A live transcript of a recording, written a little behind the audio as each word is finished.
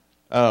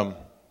Um,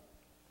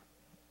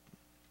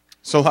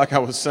 so like I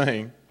was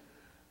saying,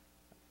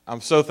 I'm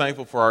so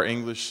thankful for our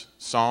English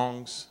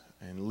songs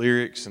and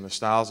lyrics and the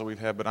styles that we've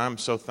had, but I'm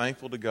so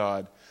thankful to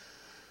God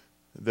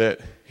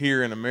that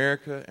here in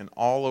America and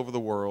all over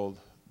the world,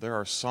 there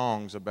are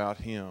songs about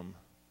Him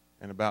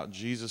and about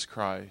Jesus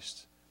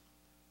Christ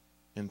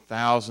in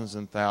thousands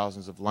and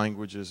thousands of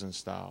languages and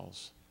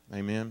styles.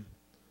 Amen?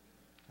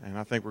 And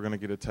I think we're going to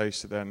get a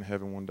taste of that in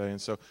heaven one day. And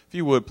so, if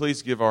you would,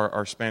 please give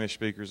our Spanish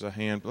speakers a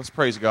hand. Let's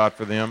praise God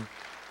for them.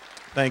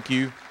 Thank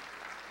you.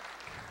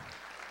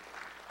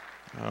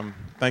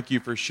 Thank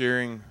you for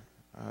sharing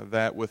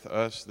that with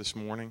us this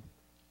morning.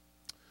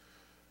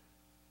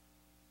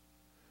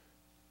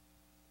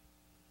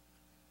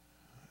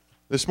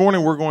 This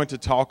morning we're going to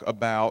talk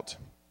about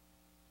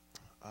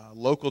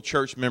local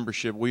church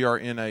membership. We are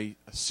in a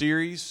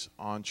series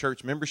on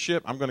church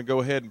membership. I'm going to go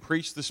ahead and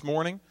preach this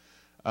morning.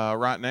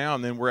 Right now,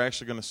 and then we're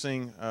actually going to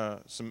sing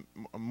some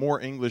more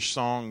English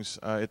songs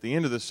at the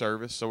end of the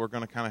service, so we're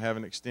going to kind of have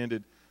an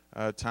extended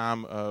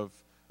time of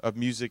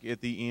music at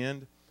the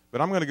end. But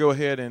I'm going to go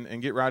ahead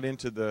and get right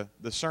into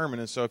the sermon,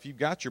 and so if you've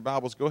got your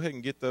Bibles, go ahead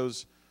and get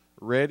those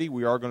ready.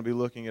 We are going to be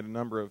looking at a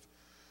number of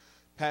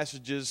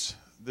passages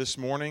this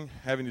morning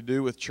having to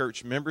do with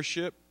church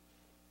membership,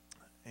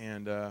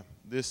 and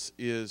this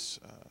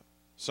is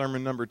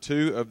sermon number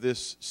 2 of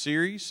this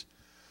series.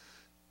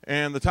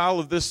 And the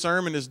title of this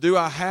sermon is, Do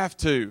I Have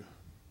To?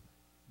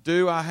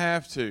 Do I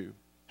Have To?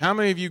 How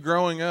many of you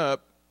growing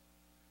up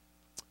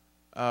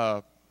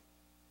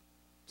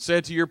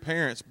said to your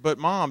parents, but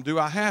Mom, do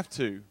I have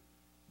to?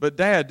 But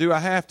Dad, do I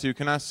have to?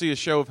 Can I see a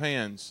show of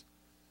hands?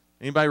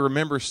 Anybody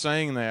remember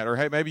saying that? Or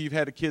hey, maybe you've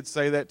had a kid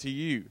say that to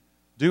you.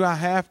 Do I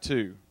have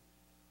to?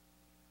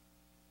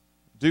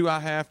 Do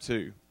I have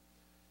to?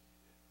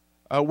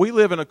 We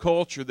live in a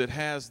culture that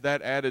has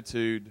that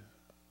attitude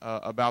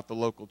about the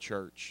local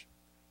church.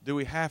 Do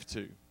we have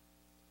to?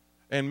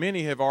 And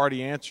many have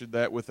already answered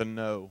that with a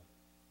no.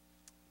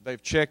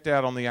 They've checked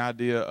out on the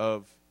idea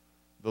of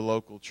the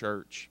local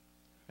church.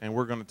 And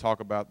we're going to talk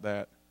about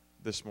that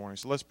this morning.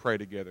 So let's pray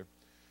together.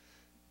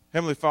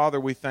 Heavenly Father,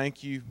 we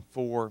thank you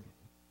for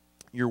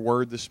your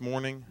word this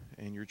morning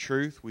and your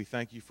truth. We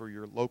thank you for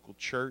your local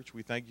church.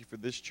 We thank you for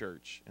this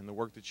church and the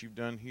work that you've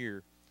done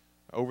here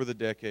over the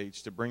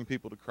decades to bring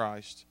people to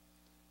Christ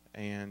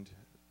and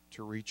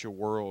to reach a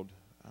world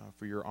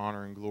for your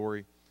honor and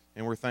glory.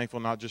 And we're thankful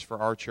not just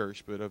for our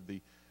church, but of the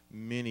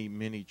many,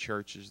 many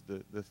churches,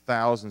 the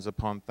thousands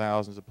upon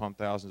thousands upon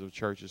thousands of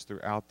churches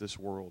throughout this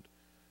world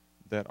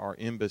that are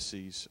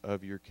embassies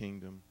of your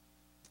kingdom,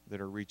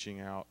 that are reaching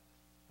out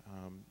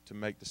to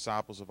make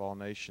disciples of all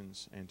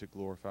nations and to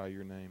glorify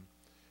your name.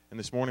 And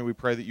this morning we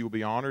pray that you will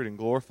be honored and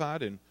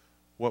glorified in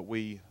what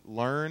we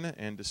learn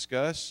and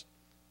discuss,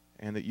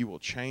 and that you will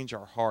change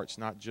our hearts,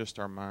 not just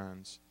our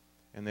minds,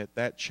 and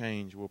that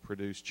change will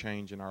produce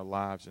change in our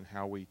lives and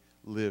how we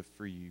live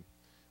for you.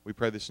 We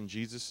pray this in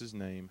Jesus'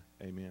 name.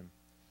 Amen.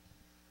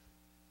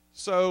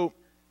 So,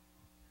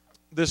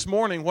 this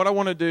morning, what I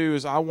want to do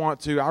is I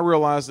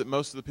realize that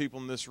most of the people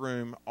in this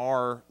room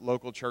are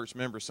local church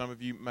members. Some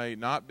of you may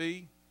not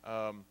be.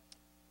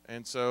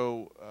 And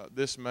so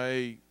this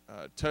may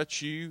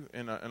touch you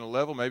in a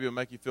level. Maybe it'll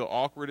make you feel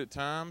awkward at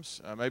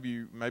times.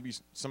 Maybe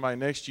somebody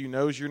next to you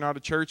knows you're not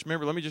a church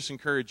member. Let me just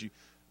encourage you.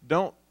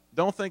 Don't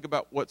think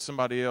about what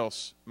somebody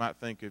else might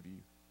think of you.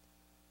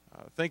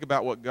 Think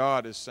about what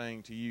God is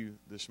saying to you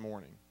this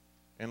morning,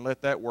 and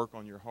let that work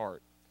on your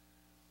heart.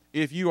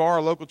 If you are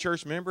a local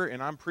church member,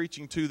 and I'm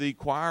preaching to the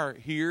choir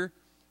here,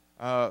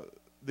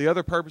 the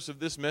other purpose of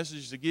this message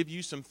is to give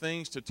you some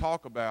things to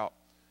talk about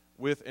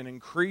with an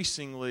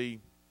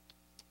increasingly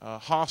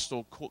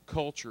hostile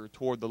culture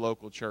toward the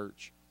local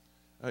church.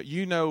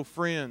 You know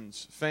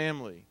friends,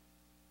 family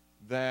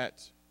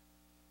that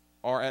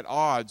are at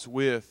odds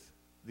with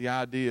the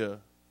idea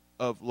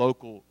of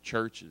local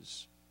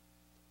churches.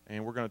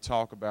 And we're going to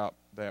talk about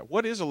that.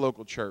 What is a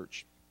local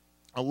church?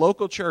 A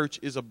local church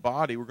is a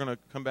body. We're going to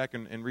come back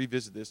and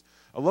revisit this.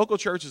 A local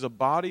church is a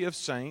body of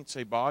saints,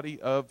 a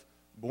body of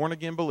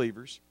born-again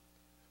believers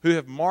who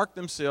have marked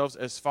themselves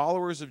as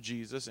followers of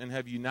Jesus and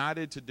have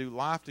united to do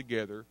life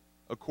together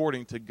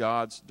according to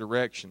God's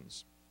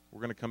directions.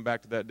 We're going to come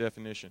back to that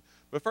definition.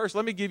 But first,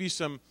 let me give you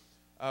some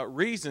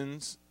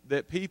reasons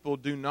that people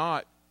do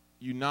not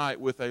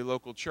unite with a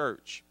local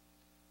church.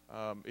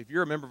 If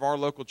you're a member of our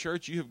local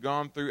church, you have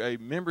gone through a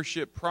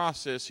membership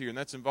process here, and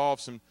that's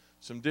involved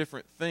some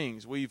different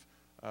things. We've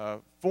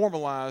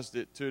formalized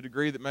it to a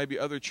degree that maybe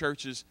other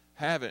churches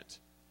haven't.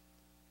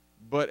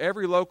 But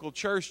every local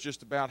church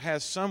just about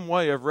has some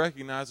way of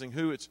recognizing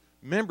who its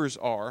members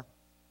are,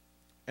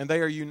 and they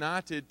are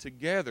united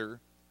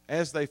together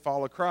as they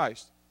follow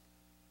Christ.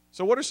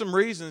 So what are some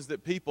reasons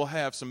that people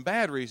have, some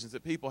bad reasons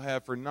that people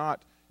have for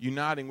not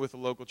uniting with a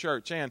local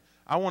church? And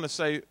I want to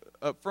say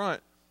up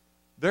front,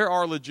 there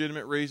are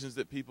legitimate reasons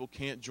that people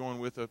can't join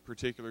with a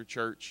particular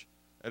church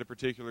at a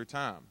particular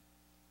time.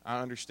 I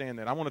understand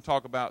that. I want to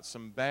talk about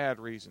some bad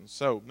reasons.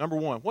 So, number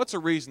one, what's a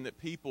reason that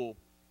people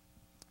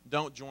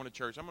don't join a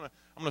church? I'm going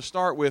to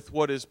start with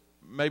what is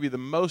maybe the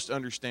most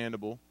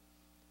understandable,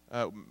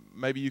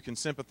 maybe you can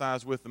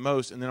sympathize with the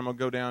most, and then I'm going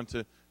to go down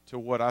to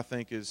what I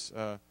think is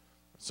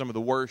some of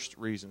the worst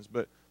reasons.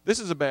 But this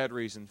is a bad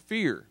reason.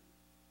 Fear.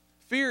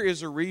 Fear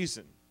is a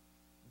reason.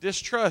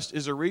 Distrust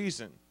is a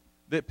reason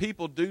that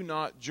people do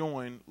not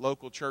join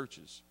local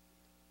churches.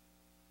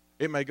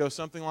 It may go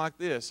something like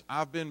this: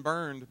 I've been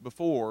burned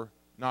before,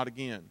 not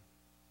again.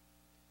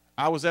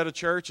 I was at a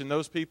church and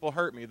those people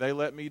hurt me. They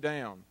let me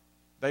down.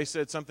 They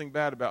said something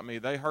bad about me.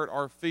 They hurt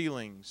our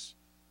feelings.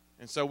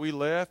 And so we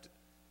left,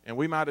 and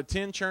we might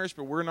attend church,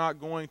 but we're not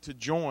going to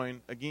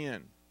join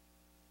again.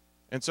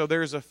 And so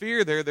there's a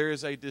fear there. There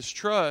is a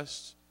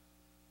distrust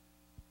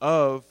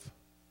of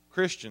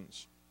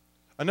Christians.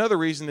 Another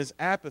reason is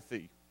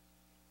apathy.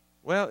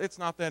 Well, it's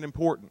not that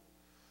important.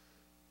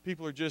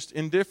 People are just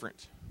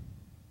indifferent.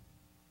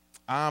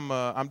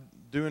 I'm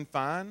doing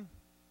fine.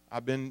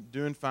 I've been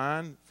doing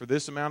fine for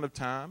this amount of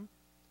time.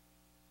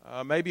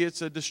 Maybe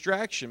it's a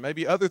distraction.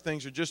 Maybe other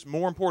things are just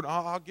more important.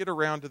 I'll get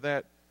around to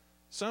that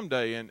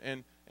someday.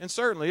 And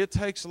certainly it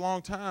takes a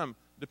long time,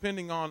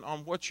 depending on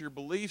what your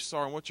beliefs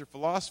are and what your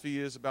philosophy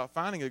is about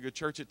finding a good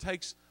church. It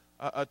takes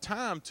a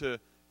time to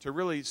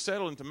really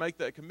settle and to make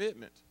that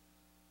commitment.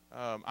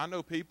 I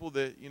know people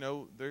that,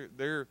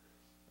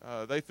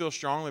 they feel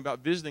strongly about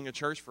visiting a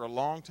church for a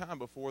long time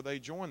before they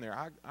join there.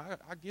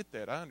 I get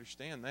that. I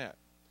understand that.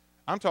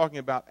 I'm talking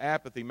about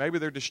apathy. Maybe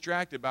they're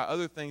distracted by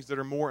other things that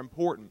are more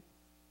important.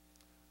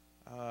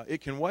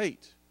 It can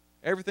wait.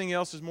 Everything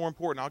else is more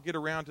important. I'll get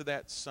around to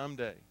that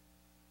someday.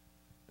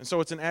 And so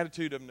it's an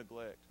attitude of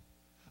neglect.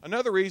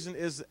 Another reason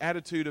is the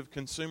attitude of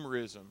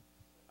consumerism.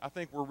 I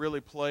think we're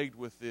really plagued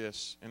with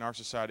this in our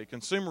society.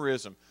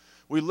 Consumerism.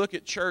 We look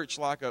at church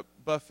like a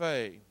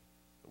buffet.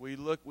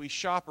 We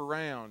shop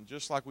around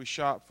just like we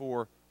shop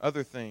for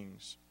other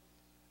things.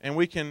 And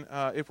we can,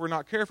 if we're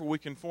not careful, we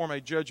can form a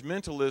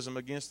judgmentalism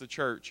against the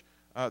church.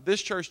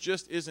 This church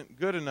just isn't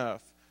good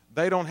enough.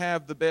 They don't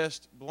have the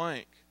best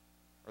blank,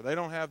 or they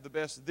don't have the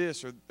best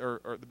this, or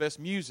the best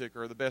music,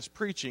 or the best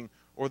preaching,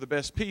 or the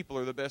best people,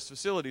 or the best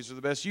facilities, or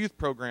the best youth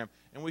program.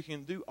 And we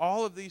can do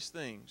all of these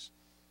things.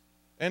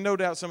 And no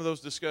doubt some of those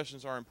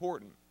discussions are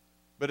important.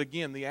 But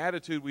again, the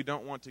attitude we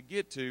don't want to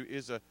get to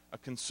is a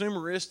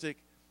consumeristic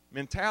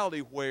mentality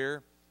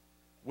where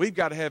we've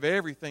got to have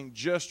everything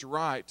just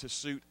right to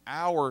suit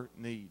our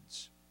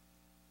needs.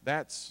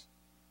 That's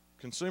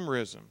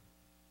consumerism.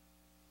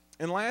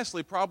 And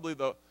lastly, probably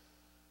the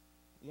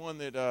one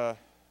that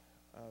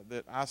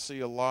I see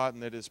a lot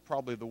and that is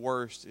probably the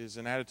worst is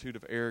an attitude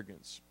of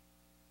arrogance.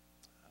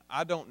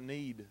 I don't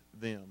need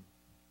them.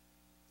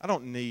 I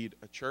don't need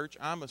a church.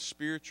 I'm a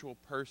spiritual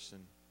person.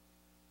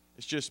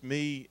 It's just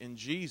me and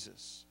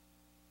Jesus.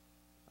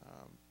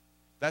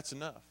 That's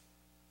enough.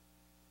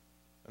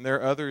 And there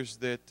are others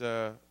that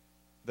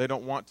they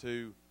don't want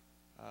to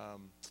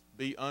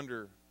be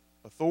under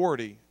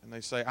authority. And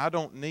they say, I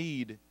don't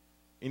need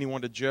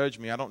anyone to judge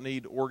me. I don't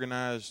need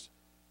organized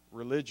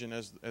religion,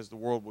 as the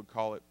world would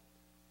call it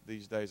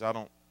these days. I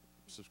don't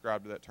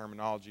subscribe to that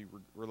terminology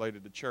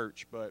related to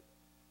church. But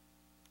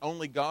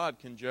only God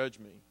can judge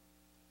me.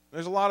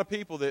 There's a lot of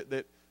people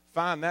that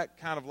find that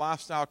kind of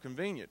lifestyle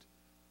convenient.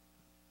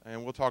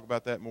 And we'll talk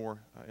about that more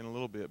in a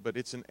little bit. But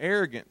it's an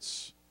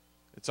arrogance.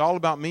 It's all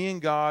about me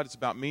and God. It's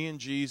about me and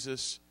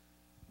Jesus.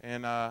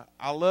 And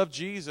I love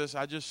Jesus.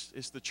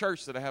 It's the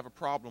church that I have a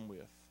problem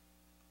with.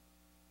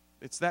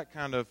 It's that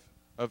kind of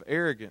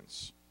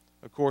arrogance.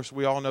 Of course,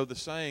 we all know the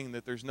saying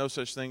that there's no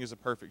such thing as a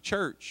perfect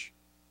church.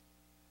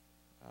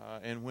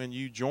 And when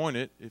you join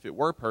it, if it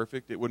were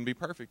perfect, it wouldn't be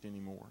perfect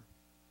anymore.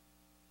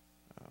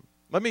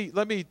 Let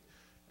me,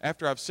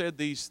 after I've said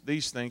these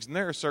things, and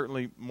there are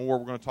certainly more,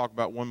 we're going to talk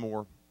about one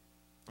more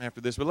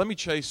after this, but let me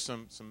chase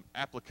some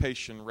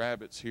application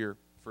rabbits here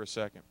for a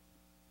second.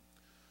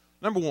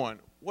 Number one,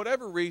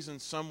 whatever reason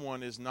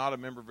someone is not a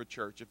member of a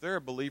church, if they're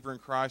a believer in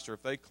Christ or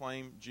if they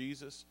claim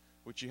Jesus,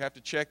 which you have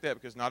to check that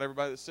because not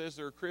everybody that says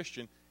they're a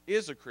Christian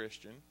is a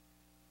Christian,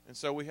 and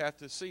so we have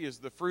to see is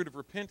the fruit of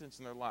repentance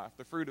in their life,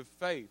 the fruit of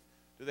faith.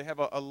 Do they have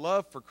a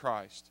love for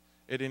Christ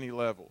at any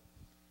level?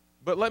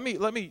 But let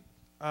me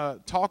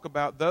talk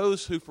about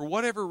those who, for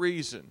whatever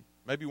reason,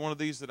 maybe one of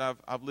these that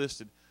I've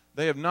listed,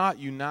 they have not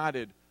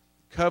united,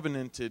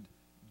 covenanted,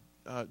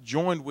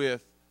 joined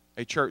with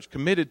a church,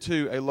 committed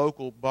to a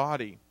local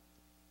body.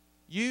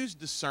 Use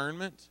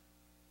discernment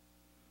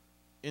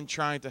in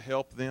trying to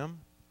help them,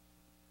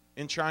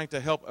 in trying to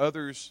help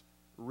others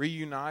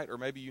reunite or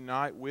maybe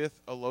unite with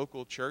a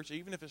local church,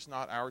 even if it's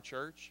not our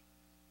church.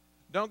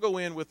 Don't go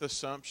in with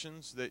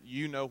assumptions that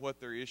you know what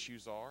their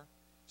issues are.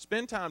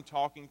 Spend time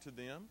talking to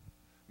them.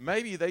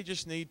 Maybe they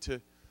just need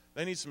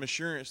some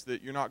assurance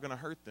that you're not going to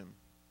hurt them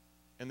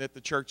and that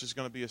the church is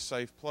going to be a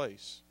safe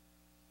place.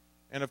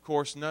 And, of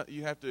course,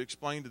 you have to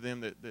explain to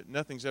them that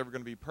nothing's ever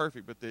going to be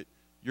perfect, but that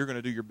you're going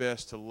to do your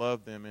best to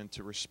love them and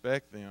to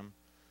respect them.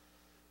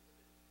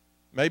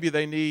 Maybe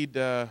they need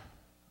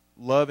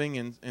loving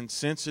and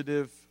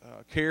sensitive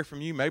care from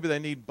you. Maybe they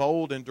need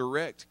bold and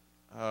direct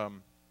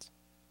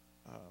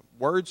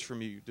words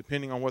from you,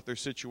 depending on what their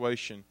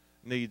situation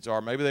needs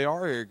are. Maybe they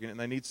are arrogant and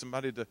they need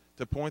somebody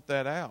to point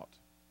that out.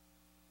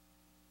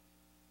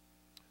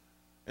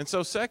 And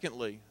so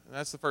secondly,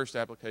 that's the first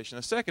application.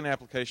 The second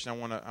application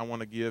I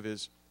want to give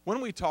is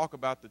when we talk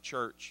about the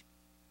church,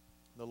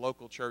 the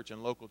local church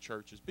and local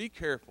churches, be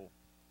careful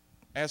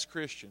as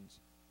Christians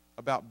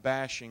about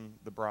bashing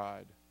the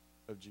bride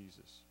of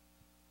Jesus.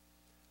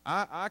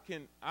 I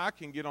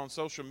can get on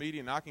social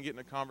media and I can get in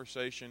a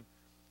conversation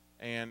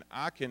and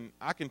I can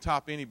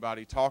top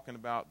anybody talking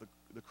about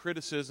the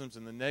criticisms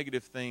and the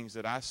negative things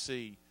that I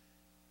see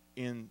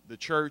in the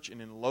church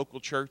and in local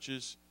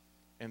churches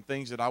and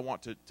things that I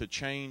want to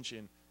change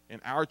in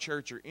our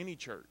church or any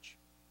church.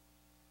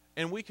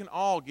 And we can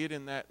all get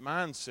in that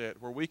mindset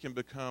where we can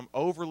become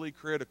overly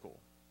critical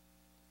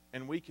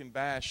and we can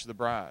bash the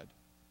bride.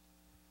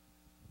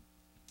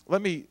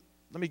 Let me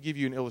give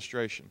you an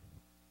illustration.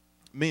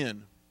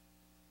 Men,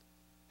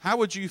 how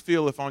would you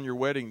feel if on your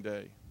wedding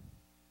day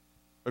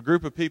a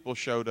group of people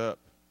showed up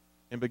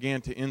and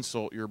began to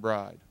insult your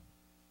bride?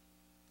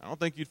 I don't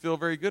think you'd feel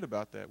very good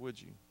about that,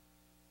 would you?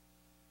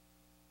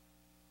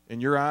 In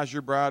your eyes,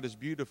 your bride is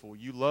beautiful.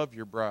 You love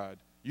your bride.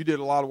 You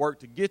did a lot of work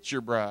to get your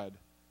bride.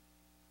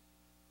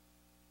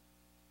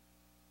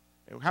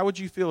 How would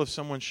you feel if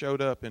someone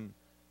showed up and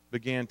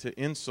began to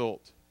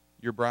insult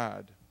your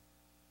bride?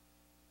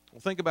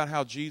 Well, think about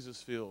how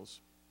Jesus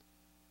feels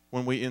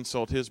when we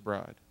insult his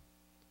bride.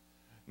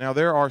 Now,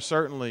 there are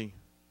certainly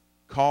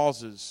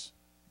causes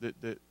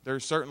that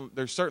there's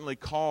certainly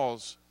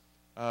cause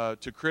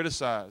to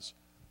criticize.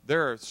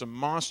 There are some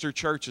monster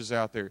churches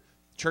out there,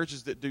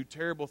 churches that do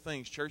terrible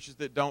things, churches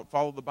that don't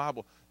follow the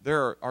Bible.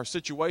 There are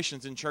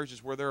situations in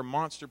churches where there are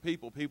monster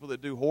people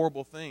that do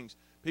horrible things,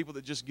 people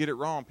that just get it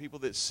wrong, people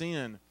that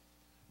sin.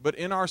 But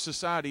in our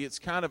society, it's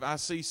I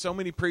see so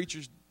many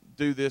preachers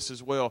do this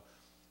as well,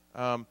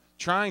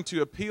 trying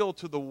to appeal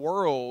to the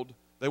world.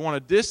 They want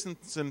to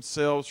distance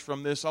themselves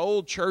from this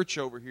old church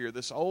over here,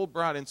 this old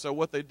bride. And so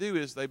what they do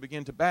is they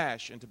begin to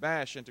bash and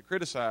to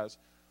criticize.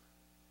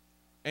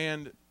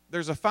 And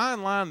there's a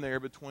fine line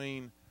there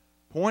between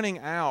pointing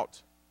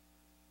out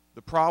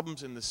the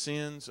problems and the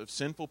sins of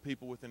sinful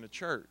people within a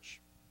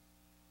church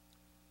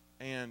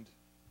and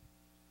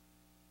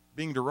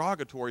being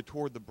derogatory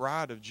toward the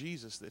bride of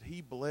Jesus that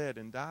he bled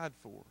and died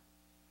for.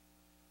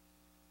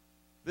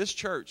 This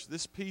church,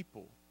 this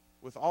people,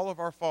 with all of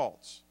our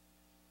faults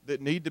that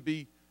need to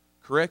be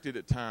corrected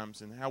at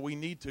times and how we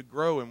need to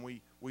grow and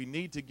we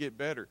need to get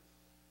better,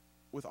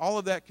 with all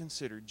of that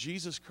considered,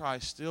 Jesus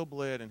Christ still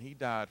bled and he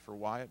died for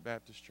Wyatt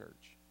Baptist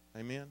Church.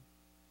 Amen?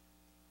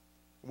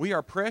 We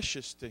are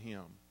precious to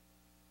him.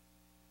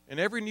 And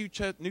every New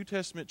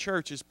Testament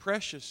church is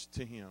precious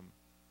to him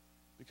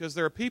because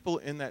there are people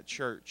in that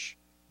church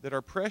that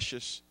are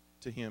precious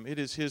to him. It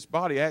is his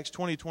body. Acts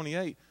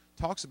 20:28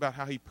 talks about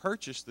how he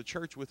purchased the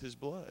church with his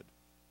blood.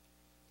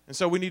 And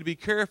so we need to be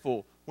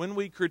careful when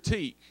we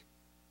critique,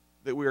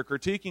 that we are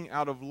critiquing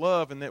out of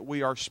love and that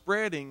we are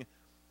spreading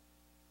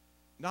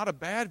not a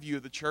bad view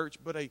of the church,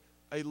 but a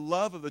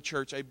love of the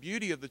church, a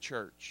beauty of the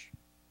church.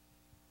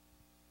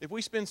 If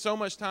we spend so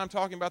much time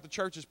talking about the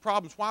church's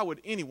problems, why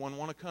would anyone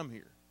want to come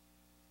here?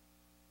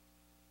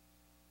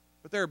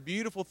 But there are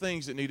beautiful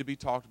things that need to be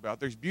talked about.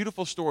 There's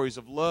beautiful stories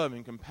of love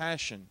and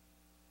compassion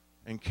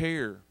and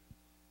care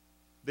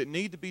that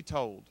need to be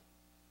told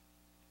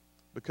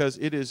because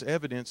it is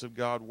evidence of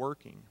God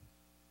working.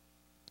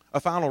 A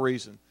final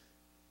reason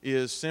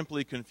is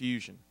simply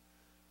confusion.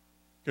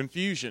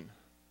 Confusion.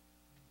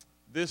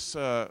 This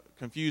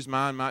confused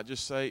mind might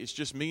just say, it's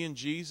just me and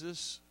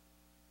Jesus.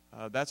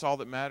 That's all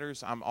that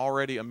matters. I'm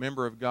already a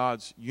member of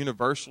God's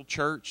universal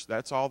church.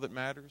 That's all that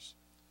matters.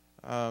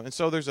 And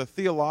so there's a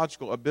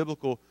theological, a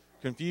biblical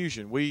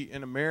confusion. We,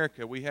 in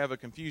America, we have a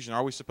confusion.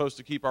 Are we supposed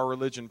to keep our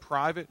religion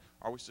private?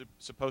 Are we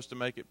supposed to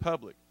make it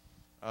public?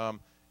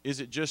 Is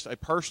it just a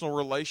personal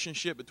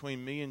relationship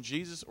between me and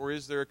Jesus, or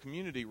is there a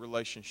community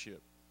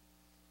relationship?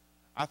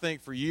 I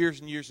think for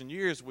years and years and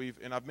years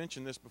and I've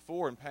mentioned this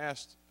before in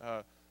past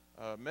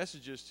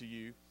messages to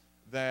you,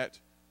 that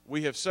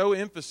we have so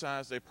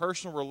emphasized a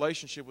personal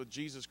relationship with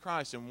Jesus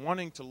Christ and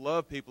wanting to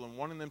love people and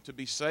wanting them to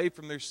be saved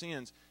from their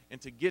sins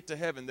and to get to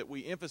heaven, that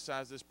we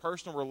emphasize this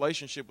personal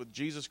relationship with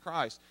Jesus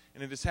Christ.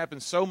 And it has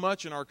happened so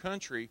much in our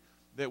country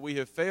that we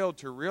have failed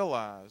to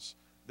realize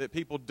that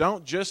people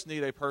don't just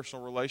need a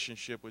personal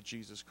relationship with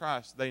Jesus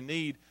Christ. They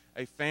need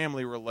a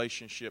family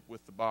relationship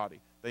with the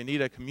body. They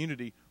need a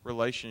community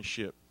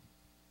relationship.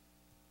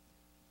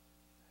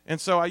 And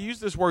so I use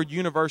this word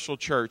universal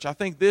church. I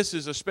think this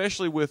is,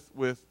 especially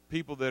with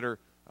people that are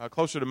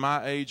closer to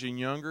my age and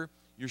younger,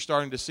 you're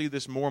starting to see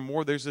this more and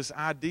more. There's this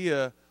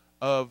idea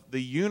of the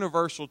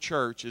universal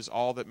church is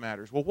all that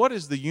matters. Well, what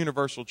is the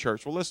universal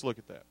church? Well, let's look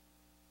at that.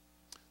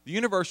 The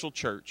universal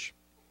church,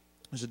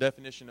 there's a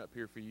definition up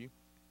here for you.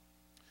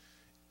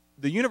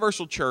 The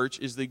universal church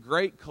is the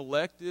great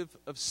collective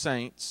of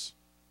saints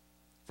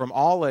from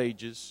all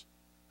ages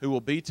who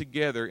will be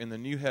together in the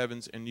new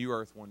heavens and new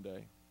earth one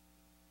day.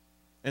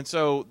 And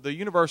so the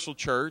universal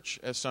church,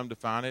 as some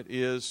define it,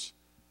 is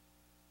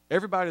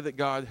everybody that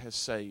God has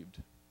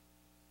saved.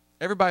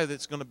 everybody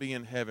that's going to be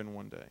in heaven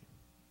one day.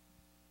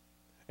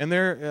 And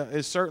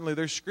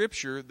there's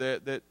scripture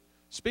that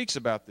speaks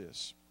about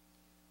this.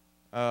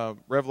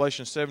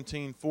 Revelation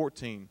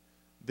 17:14.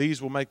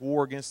 These will make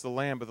war against the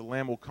Lamb, but the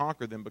Lamb will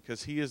conquer them,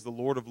 because he is the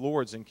Lord of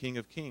lords and King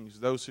of kings.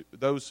 Those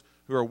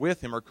who are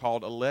with him are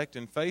called elect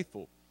and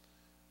faithful.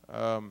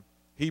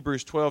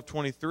 Hebrews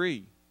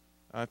 12:23.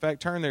 In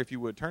fact, turn there if you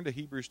would. Turn to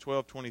Hebrews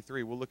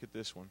 12:23. We'll look at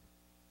this one.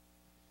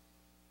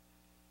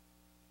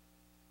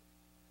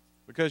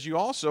 Because you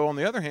also, on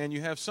the other hand,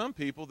 you have some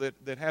people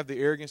that have the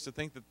arrogance to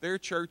think that their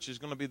church is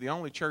going to be the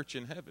only church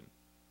in heaven.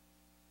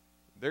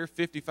 Their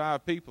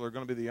 55 people are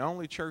going to be the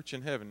only church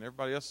in heaven.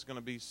 Everybody else is going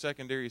to be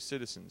secondary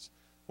citizens.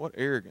 What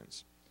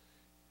arrogance.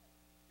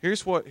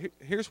 Here's what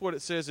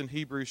it says in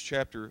Hebrews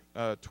chapter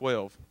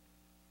 12.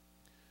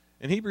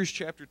 In Hebrews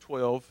chapter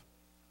 12,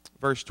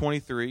 verse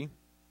 23.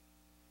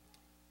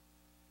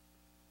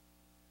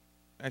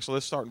 Actually,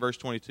 let's start in verse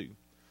 22.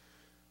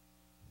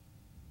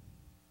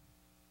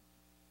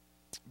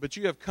 But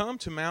you have come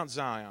to Mount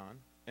Zion,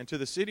 and to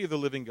the city of the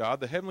living God,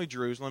 the heavenly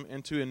Jerusalem,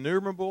 and to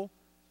innumerable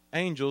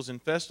angels in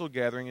festal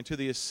gathering, and to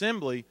the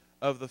assembly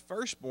of the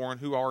firstborn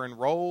who are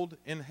enrolled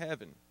in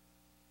heaven.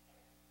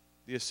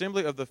 The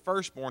assembly of the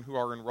firstborn who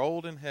are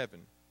enrolled in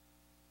heaven.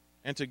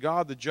 And to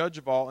God, the judge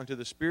of all, and to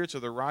the spirits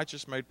of the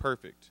righteous made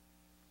perfect.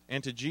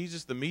 And to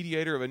Jesus, the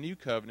mediator of a new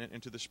covenant,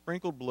 and to the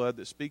sprinkled blood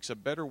that speaks a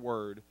better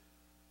word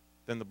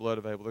than the blood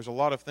of Abel. There's a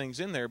lot of things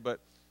in there,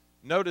 but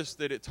notice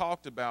that it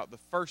talked about the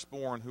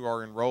firstborn who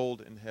are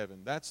enrolled in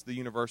heaven. That's the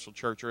universal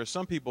church, or as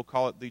some people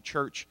call it, the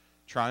church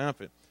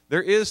triumphant.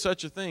 There is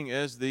such a thing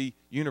as the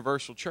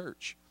universal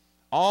church.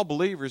 All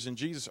believers in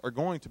Jesus are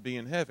going to be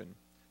in heaven.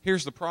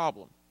 Here's the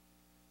problem.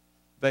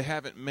 They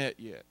haven't met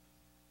yet.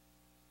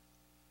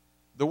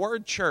 The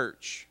word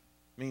church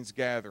means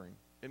gathering.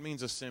 It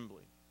means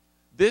assembly.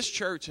 This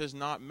church has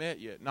not met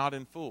yet, not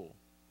in full.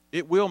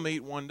 It will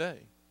meet one day.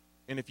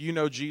 And if you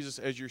know Jesus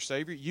as your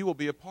Savior, you will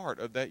be a part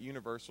of that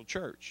universal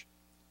church.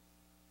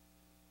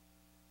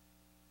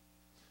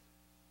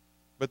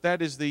 But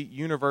that is the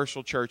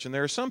universal church. And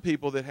there are some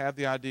people that have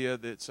the idea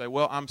that say,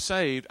 well, I'm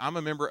saved, I'm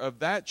a member of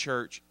that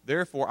church,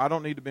 therefore I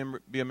don't need to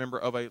be a member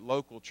of a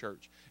local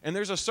church. And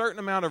there's a certain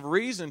amount of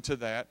reason to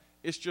that.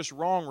 It's just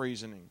wrong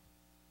reasoning.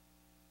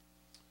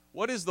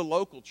 What is the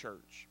local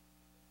church?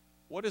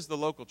 What is the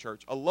local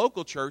church? A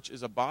local church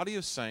is a body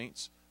of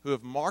saints who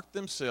have marked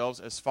themselves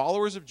as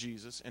followers of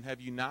Jesus and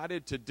have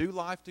united to do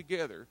life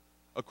together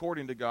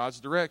according to God's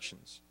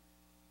directions.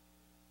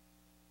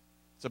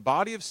 It's a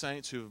body of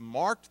saints who have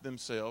marked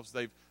themselves,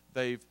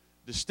 they've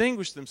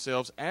distinguished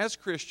themselves as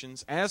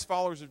Christians, as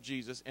followers of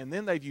Jesus, and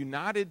then they've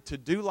united to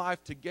do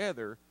life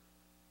together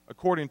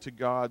according to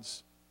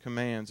God's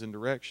commands and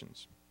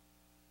directions.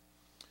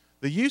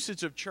 The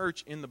usage of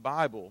church in the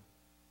Bible,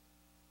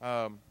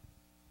 the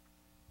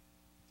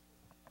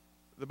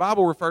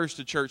Bible refers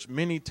to church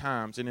many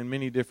times and in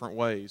many different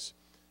ways.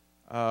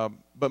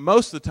 But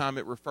most of the time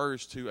it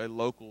refers to a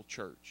local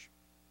church.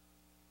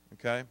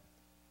 Okay?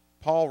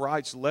 Paul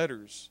writes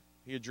letters.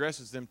 He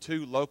addresses them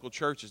to local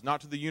churches,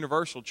 not to the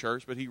universal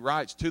church, but he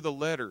writes to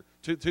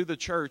the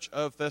church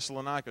of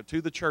Thessalonica,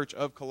 to the church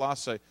of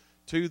Colossae,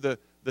 to the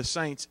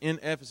saints in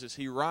Ephesus.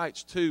 He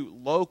writes to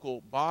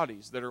local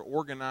bodies that are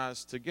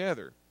organized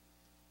together,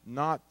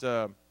 not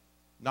an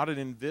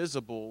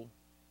invisible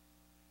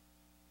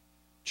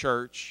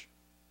church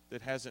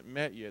that hasn't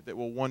met yet, that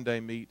will one day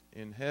meet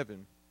in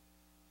heaven.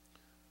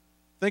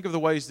 Think of the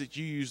ways that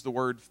you use the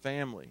word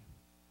family.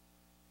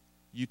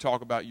 You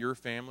talk about your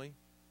family.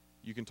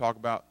 You can talk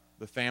about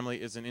the family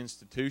as an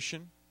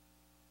institution.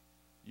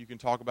 You can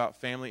talk about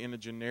family in a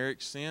generic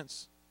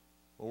sense.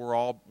 Well, we're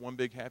all one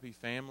big happy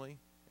family,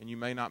 and you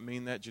may not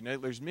mean that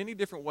genetically. There's many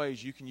different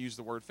ways you can use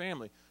the word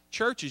family.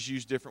 Church is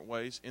used different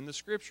ways in the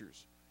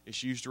Scriptures.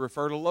 It's used to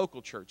refer to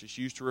local church. It's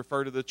used to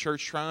refer to the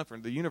church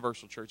triumphant, the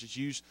universal church. It's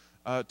used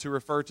to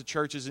refer to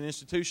church as an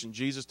institution.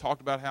 Jesus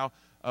talked about how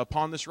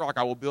upon this rock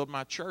I will build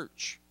my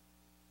church.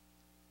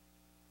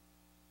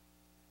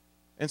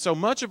 And so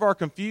much of our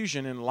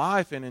confusion in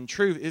life and in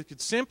truth, it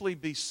could simply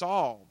be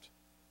solved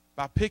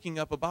by picking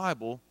up a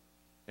Bible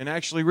and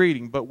actually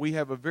reading. But we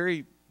have a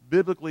very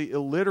biblically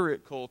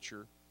illiterate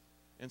culture.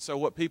 And so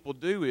what people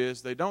do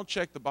is they don't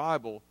check the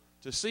Bible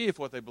to see if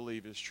what they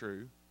believe is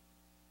true.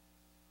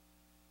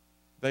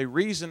 They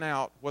reason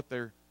out what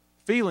their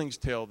feelings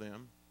tell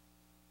them.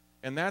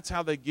 And that's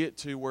how they get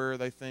to where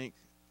they think,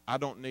 I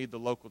don't need the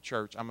local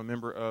church. I'm a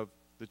member of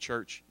the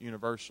church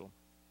universal.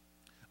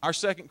 Our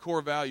second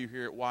core value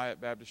here at Wyatt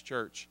Baptist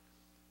Church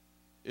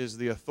is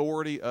the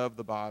authority of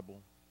the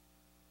Bible.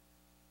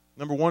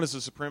 Number one is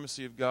the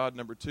supremacy of God.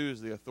 Number two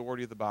is the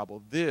authority of the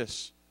Bible.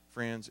 This,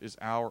 friends, is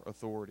our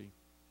authority.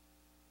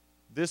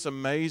 This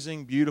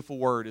amazing, beautiful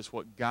word is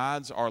what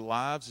guides our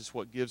lives. It's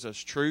what gives us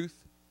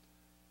truth.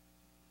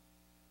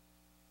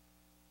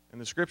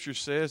 And the Scripture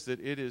says that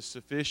it is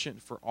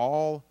sufficient for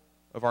all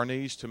of our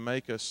needs to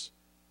make us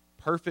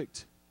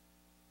perfect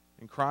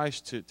in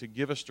Christ, to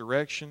give us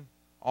direction.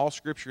 All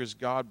Scripture is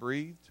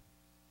God-breathed.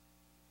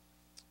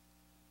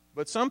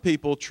 But some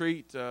people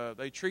treat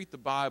the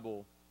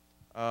Bible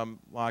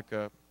like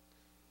a,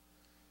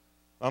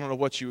 I don't know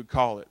what you would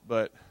call it,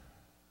 but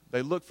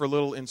they look for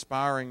little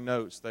inspiring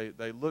notes.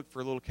 They look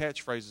for little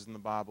catchphrases in the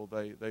Bible.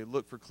 They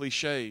look for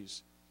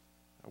cliches.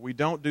 We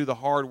don't do the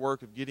hard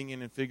work of getting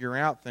in and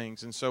figuring out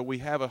things, and so we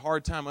have a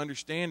hard time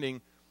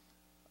understanding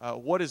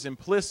what is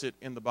implicit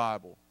in the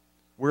Bible.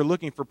 We're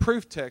looking for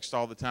proof text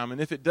all the time, and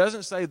if it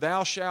doesn't say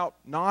thou shalt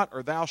not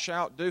or thou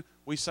shalt do,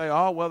 we say,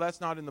 oh, well, that's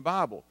not in the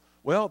Bible.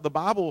 Well, the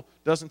Bible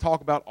doesn't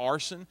talk about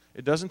arson.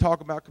 It doesn't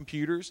talk about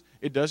computers.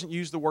 It doesn't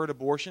use the word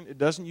abortion. It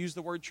doesn't use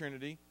the word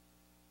Trinity.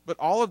 But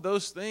all of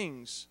those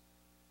things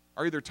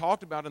are either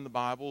talked about in the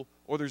Bible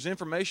or there's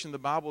information in the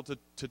Bible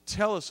to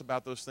tell us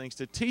about those things,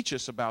 to teach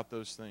us about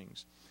those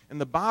things.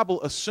 And the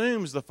Bible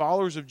assumes the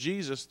followers of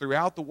Jesus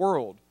throughout the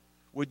world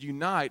would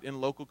unite in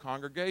local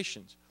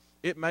congregations.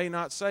 It may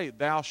not say,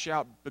 thou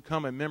shalt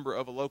become a member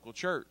of a local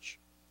church.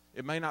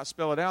 It may not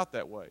spell it out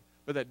that way,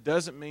 but that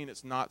doesn't mean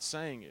it's not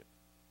saying it.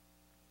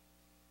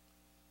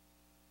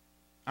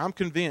 I'm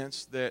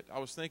convinced that, I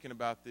was thinking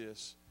about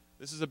this,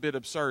 this is a bit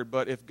absurd,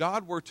 but if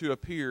God were to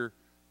appear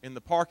in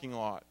a parking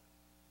lot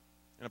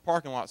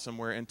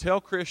somewhere and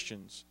tell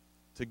Christians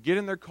to get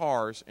in their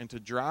cars and to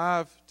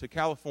drive to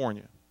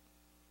California,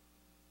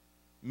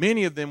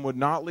 many of them would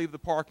not leave the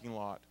parking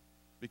lot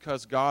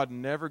because God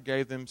never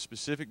gave them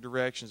specific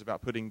directions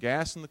about putting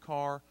gas in the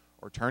car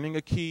or turning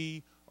a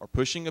key or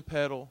pushing a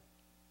pedal.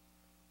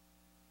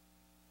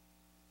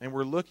 And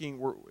we're looking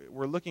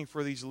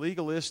for these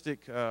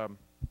legalistic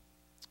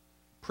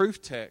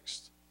proof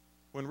texts,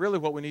 when really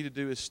what we need to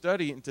do is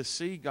study and to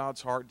see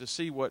God's heart, to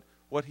see what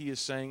He is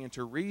saying, and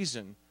to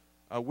reason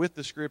with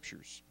the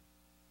Scriptures.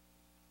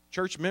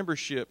 Church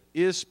membership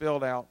is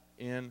spelled out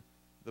in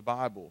the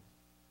Bible.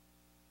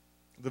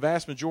 The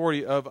vast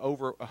majority of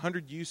over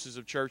 100 uses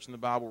of church in the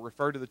Bible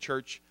refer to the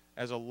church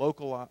as a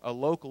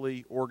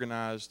locally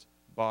organized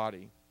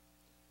body.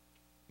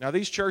 Now,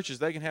 these churches,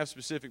 they can have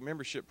specific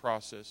membership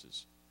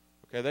processes.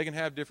 Okay, they can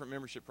have different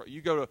membership.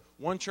 You go to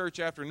one church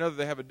after another,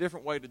 they have a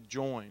different way to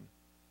join.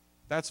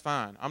 That's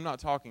fine. I'm not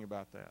talking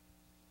about that.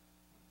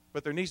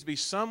 But there needs to be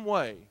some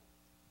way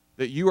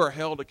that you are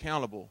held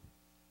accountable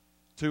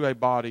to a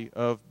body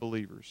of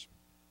believers.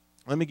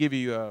 Let me give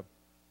you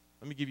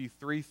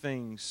three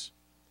things,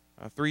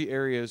 three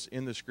areas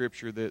in the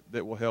Scripture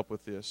that will help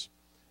with this.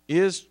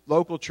 Is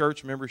local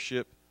church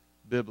membership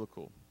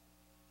biblical?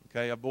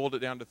 Okay, I boiled it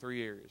down to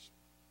three areas.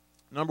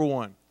 Number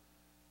one,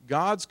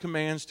 God's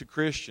commands to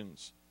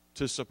Christians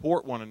to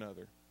support one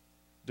another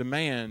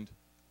demand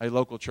a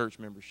local church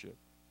membership.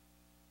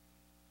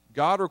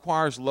 God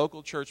requires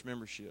local church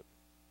membership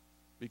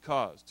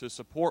because to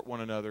support one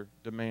another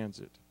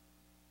demands it.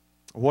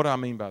 What do I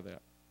mean by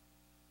that?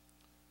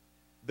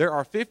 There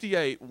are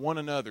 58 one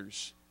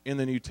another's in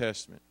the New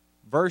Testament,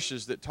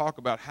 verses that talk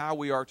about how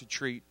we are to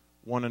treat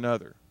one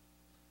another.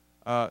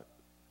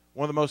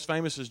 One of the most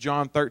famous is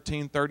John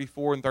 13,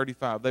 34, and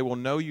 35. They will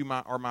know you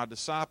are my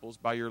disciples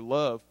by your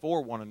love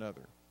for one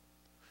another.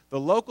 The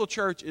local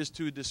church is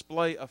to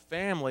display a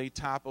family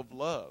type of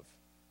love.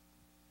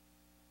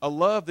 A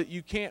love that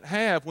you can't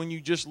have when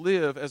you just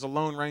live as a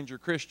Lone Ranger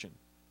Christian.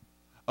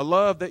 A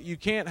love that you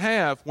can't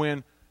have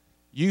when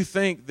you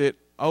think that,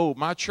 oh,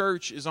 my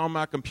church is on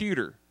my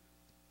computer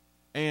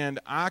and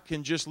I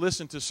can just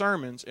listen to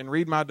sermons and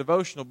read my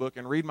devotional book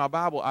and read my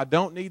Bible. I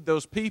don't need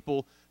those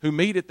people who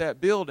meet at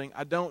that building.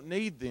 I don't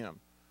need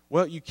them.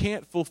 Well, you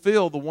can't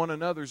fulfill the one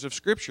another's of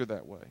Scripture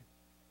that way.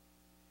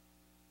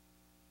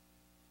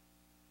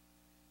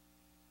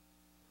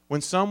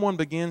 When someone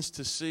begins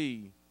to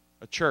see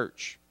a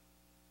church,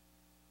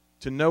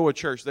 to know a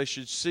church, they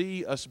should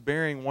see us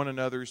bearing one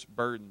another's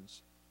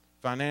burdens,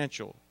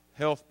 financial,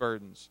 health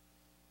burdens,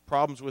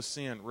 problems with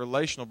sin,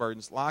 relational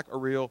burdens, like a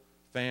real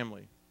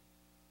family.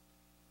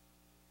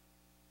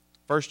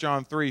 1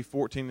 John 3,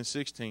 14 and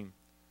 16.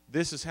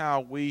 This is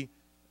how we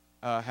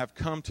have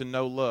come to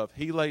know love.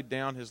 He laid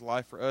down His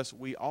life for us.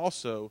 We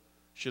also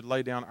should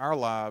lay down our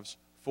lives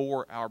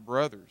for our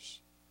brothers.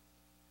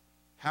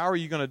 How are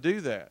you going to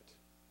do that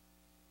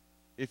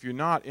if you're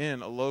not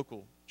in a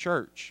local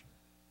church?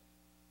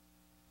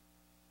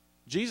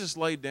 Jesus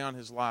laid down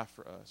His life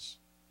for us.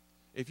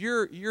 If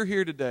you're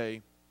here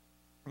today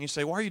and you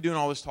say, why are you doing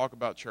all this talk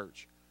about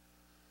church?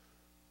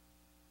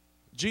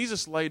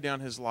 Jesus laid down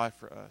His life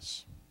for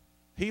us.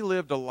 He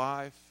lived a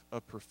life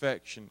of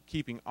perfection,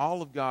 keeping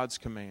all of God's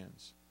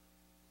commands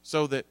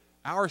so that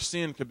our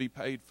sin could be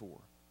paid for.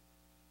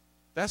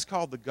 That's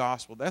called the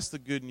gospel. That's the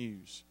good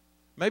news.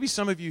 Maybe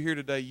some of you here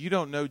today, you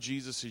don't know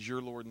Jesus as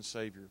your Lord and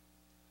Savior.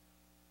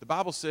 The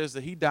Bible says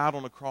that He died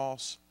on a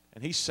cross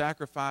and He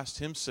sacrificed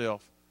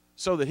Himself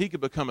so that He could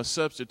become a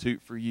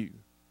substitute for you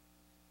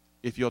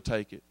if you'll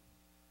take it.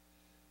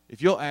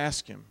 If you'll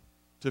ask Him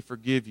to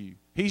forgive you,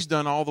 He's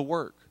done all the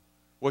work.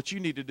 What you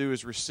need to do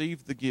is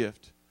receive the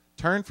gift,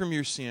 turn from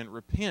your sin,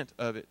 repent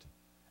of it,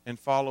 and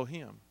follow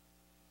Him.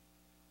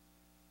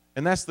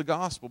 And that's the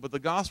gospel. But the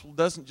gospel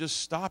doesn't just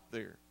stop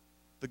there.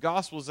 The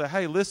gospel is that,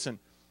 hey, listen,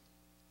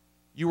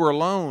 you were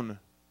alone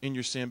in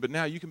your sin, but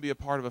now you can be a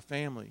part of a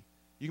family.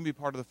 You can be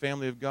part of the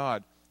family of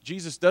God.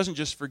 Jesus doesn't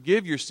just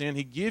forgive your sin.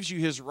 He gives you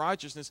his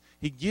righteousness.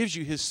 He gives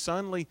you his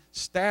sonly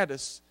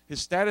status. His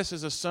status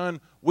as a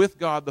son with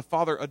God. The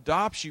Father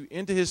adopts you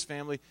into his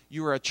family.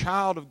 You are a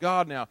child of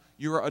God now.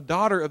 You are a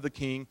daughter of the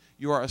King.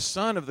 You are a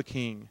son of the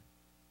King.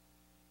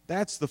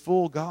 That's the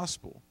full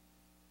gospel.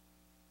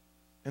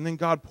 And then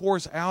God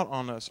pours out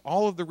on us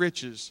all of the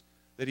riches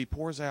that he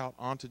pours out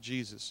onto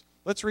Jesus.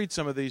 Let's read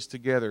some of these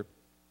together.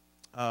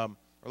 Or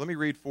let me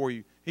read for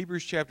you.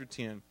 Hebrews chapter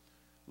 10.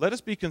 Let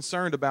us be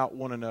concerned about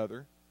one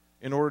another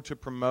in order to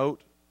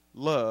promote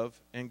love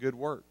and good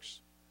works,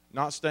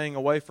 not staying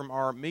away from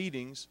our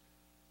meetings.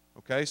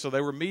 Okay, so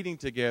they were meeting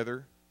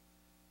together,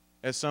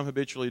 as some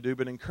habitually do,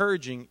 but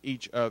encouraging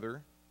each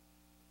other.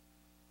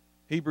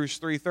 Hebrews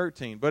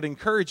 3:13, but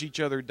encourage each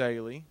other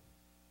daily.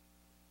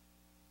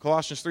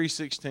 Colossians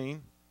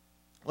 3:16,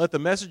 let the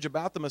message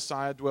about the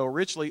Messiah dwell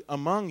richly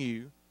among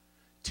you,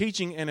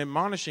 teaching and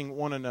admonishing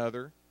one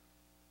another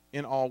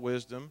in all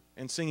wisdom,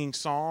 and singing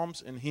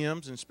psalms and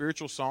hymns and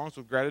spiritual songs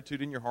with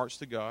gratitude in your hearts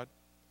to God.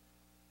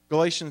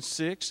 Galatians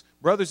 6,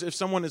 brothers, if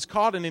someone is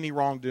caught in any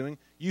wrongdoing,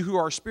 you who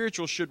are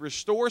spiritual should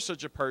restore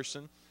such a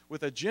person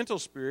with a gentle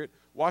spirit,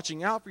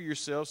 watching out for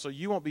yourselves so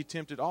you won't be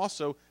tempted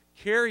also.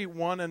 Carry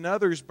one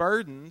another's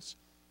burdens.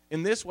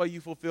 In this way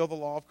you fulfill the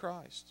law of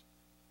Christ.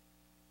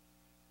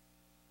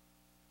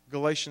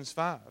 Galatians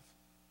 5,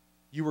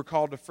 you were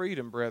called to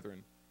freedom,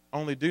 brethren.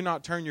 Only do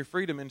not turn your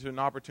freedom into an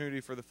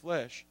opportunity for the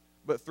flesh,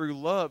 but through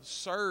love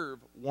serve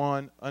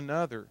one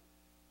another.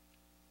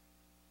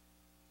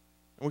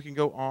 And we can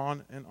go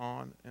on and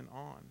on and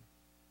on.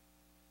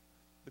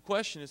 The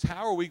question is,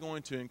 how are we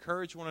going to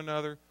encourage one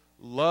another,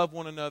 love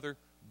one another,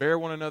 bear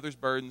one another's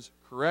burdens,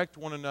 correct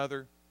one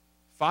another,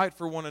 fight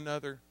for one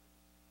another,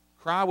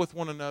 cry with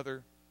one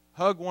another,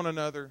 hug one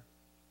another,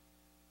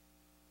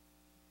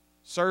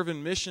 serve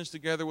in missions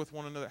together with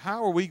one another?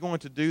 How are we going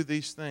to do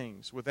these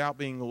things without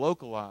being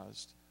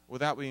localized,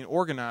 without being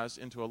organized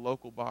into a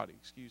local body?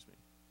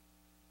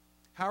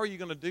 How are you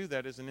going to do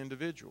that as an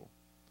individual?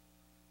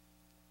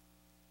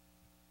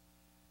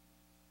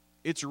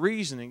 It's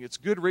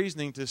good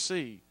reasoning to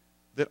see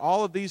that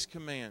all of these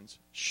commands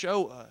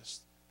show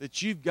us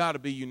that you've got to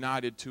be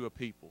united to a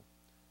people.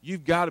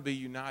 You've got to be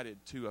united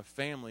to a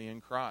family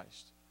in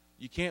Christ.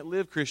 You can't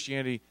live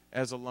Christianity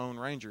as a lone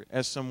ranger,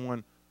 as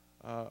someone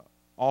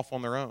off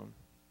on their own.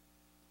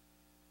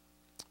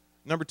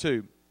 Number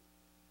 2,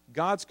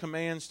 God's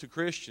commands to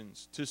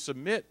Christians to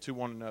submit to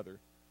one another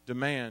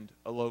demand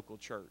a local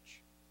church.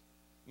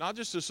 Not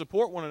just to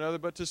support one another,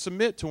 but to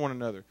submit to one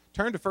another.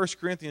 Turn to 1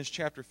 Corinthians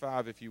chapter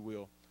 5, if you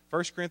will.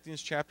 1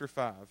 Corinthians chapter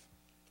 5.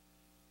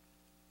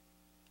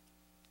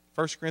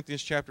 1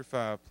 Corinthians chapter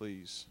 5,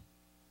 please.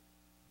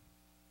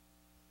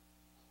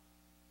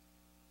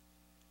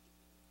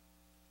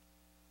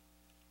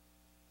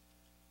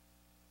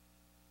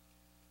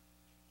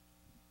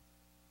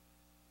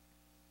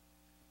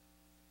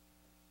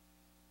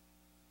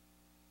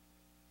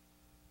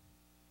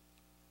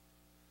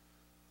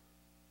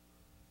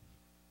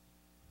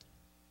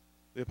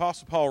 The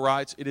Apostle Paul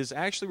writes, it is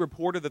actually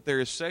reported that there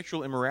is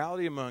sexual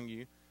immorality among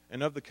you,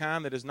 and of the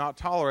kind that is not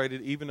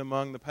tolerated even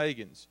among the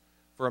pagans.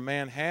 For a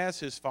man has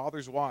his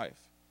father's wife,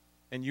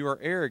 and you are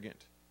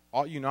arrogant.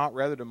 Ought you not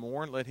rather to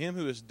mourn? Let him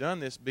who has done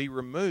this be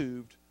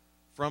removed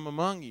from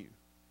among you.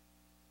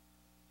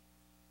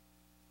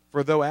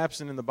 For though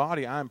absent in the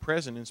body, I am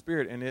present in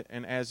spirit,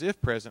 and as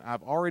if present, I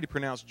have already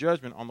pronounced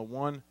judgment on the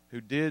one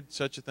who did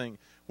such a thing.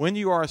 When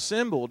you are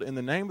assembled in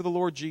the name of the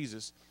Lord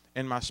Jesus,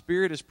 and my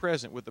spirit is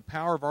present with the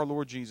power of our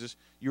Lord Jesus,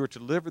 you are to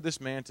deliver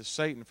this man to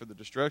Satan for the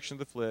destruction of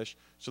the flesh,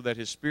 so that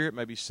his spirit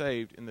may be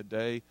saved in the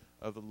day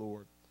of the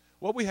Lord.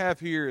 What we have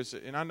here is,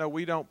 and I know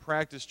we don't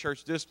practice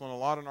church discipline a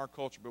lot in our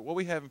culture, but what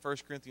we have in 1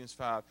 Corinthians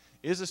 5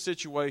 is a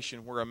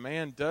situation where a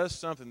man does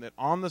something that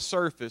on the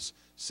surface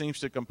seems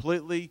to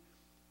completely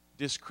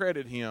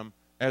discredit him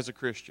as a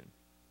Christian.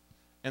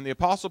 And the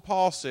Apostle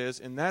Paul says,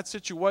 in that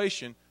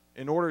situation,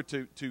 in order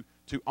to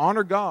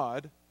honor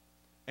God,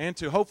 and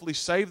to hopefully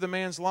save the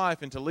man's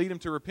life and to lead him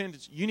to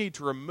repentance, you need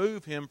to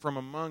remove him from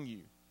among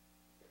you.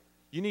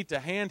 You need to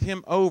hand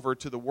him over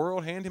to the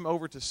world, hand him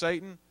over to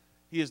Satan.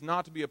 He is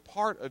not to be a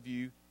part of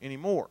you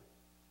anymore.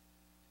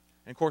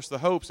 And of course, the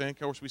hopes, and of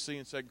course we see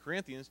in 2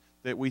 Corinthians,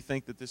 that we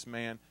think that this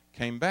man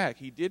came back.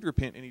 He did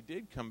repent and he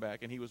did come back,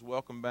 and he was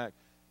welcomed back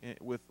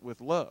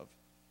with love.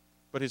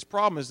 But his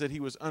problem is that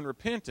he was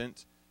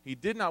unrepentant, he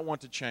did not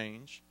want to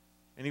change,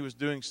 and he was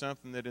doing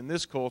something that in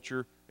this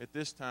culture, at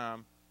this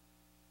time,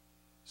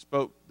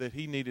 spoke that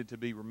he needed to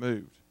be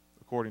removed,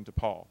 according to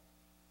Paul.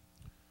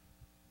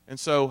 And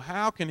so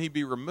how can he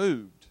be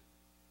removed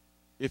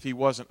if he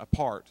wasn't a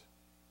part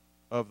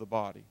of the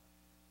body?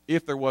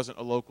 If there wasn't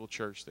a local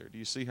church there? Do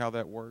you see how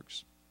that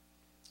works?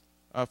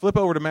 Flip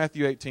over to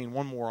Matthew 18,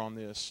 one more on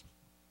this.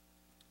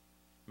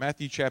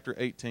 Matthew chapter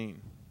 18.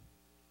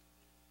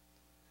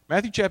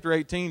 Matthew chapter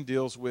 18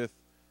 deals with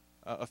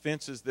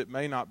offenses that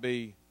may not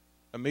be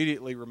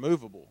immediately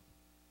removable.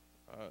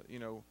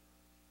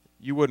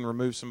 You wouldn't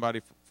remove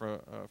somebody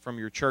from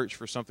your church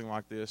for something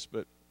like this,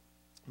 but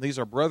these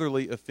are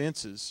brotherly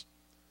offenses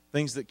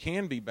things that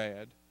can be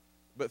bad,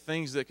 but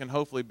things that can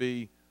hopefully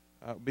be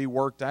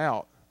worked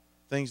out,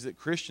 things that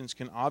Christians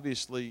can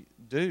obviously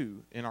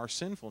do in our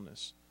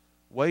sinfulness,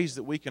 ways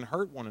that we can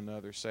hurt one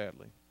another,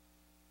 sadly.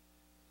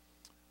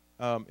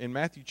 In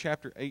Matthew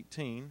chapter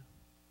 18,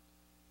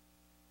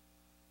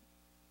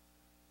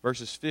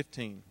 verses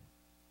 15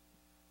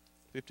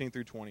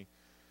 through 20.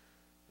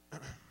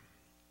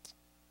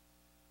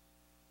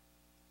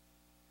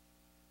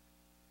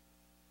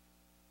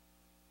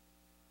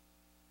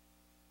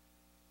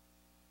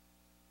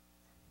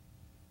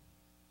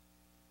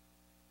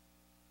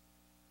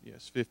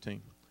 Yes,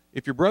 15.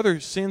 If your brother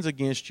sins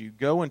against you,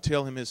 go and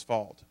tell him his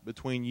fault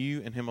between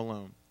you and him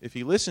alone. If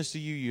he listens to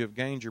you, you have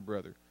gained your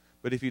brother.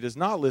 But if he does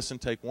not listen,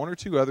 take one or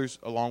two others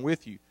along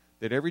with you,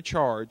 that every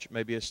charge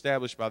may be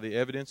established by the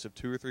evidence of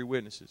 2 or 3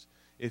 witnesses.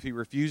 If he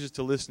refuses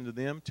to listen to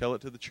them, tell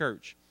it to the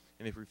church.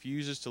 And if he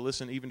refuses to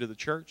listen even to the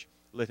church,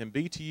 let him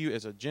be to you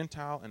as a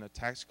Gentile and a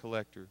tax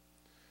collector.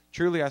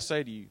 Truly I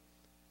say to you,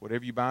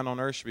 whatever you bind on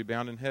earth shall be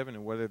bound in heaven,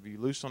 and whatever you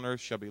loose on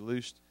earth shall be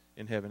loosed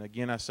in heaven.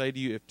 Again I say to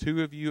you, if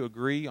 2 of you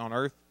agree on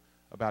earth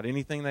about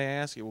anything they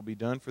ask, it will be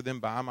done for them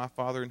by my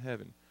Father in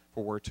heaven.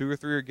 For where 2 or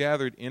 3 are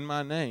gathered in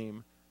my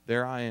name,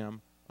 there I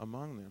am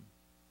among them.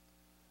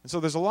 And so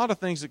there's a lot of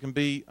things that can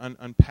be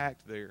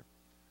unpacked there.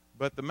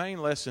 But the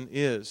main lesson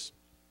is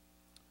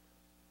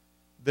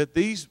that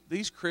these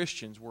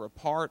Christians were a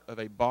part of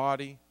a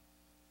body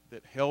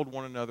that held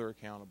one another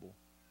accountable.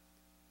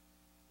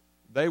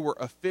 They were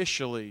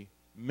officially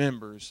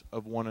members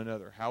of one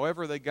another.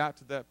 However they got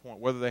to that point,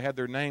 whether they had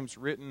their names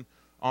written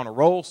on a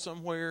roll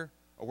somewhere,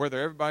 or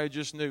whether everybody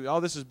just knew, oh,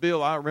 this is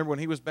Bill, I remember when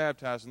he was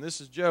baptized, and this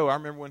is Joe, I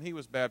remember when he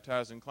was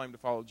baptized and claimed to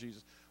follow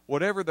Jesus.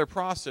 Whatever their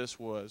process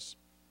was,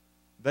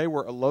 they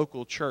were a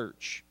local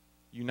church,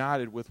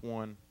 united with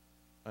one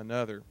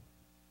another.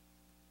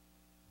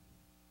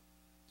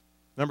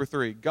 Number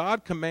 3,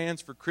 God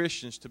commands for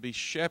Christians to be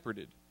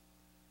shepherded.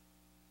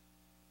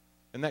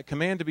 And that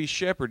command to be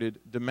shepherded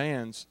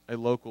demands a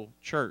local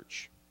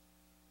church.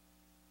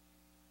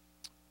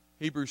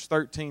 Hebrews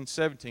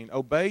 13:17,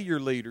 obey your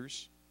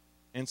leaders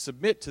and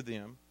submit to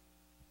them.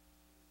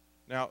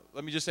 Now,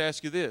 let me just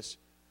ask you this.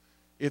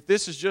 If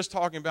this is just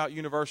talking about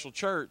universal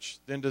church,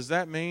 then does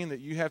that mean that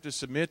you have to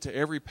submit to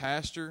every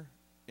pastor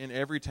in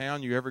every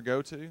town you ever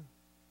go to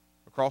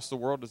across the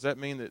world? Does that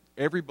mean that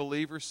every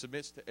believer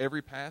submits to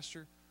every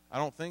pastor? I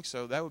don't think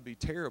so. That would be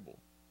terrible.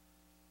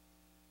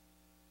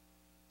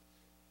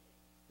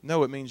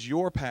 No, it means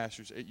your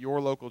pastors at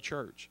your local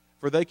church.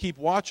 For they keep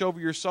watch over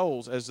your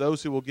souls as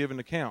those who will give an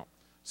account,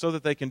 so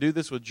that they can do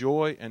this with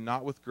joy and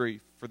not with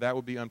grief, for that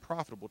would be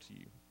unprofitable to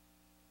you.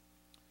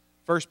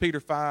 1 Peter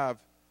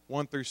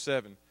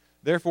 5:1-7.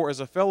 Therefore, as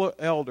a fellow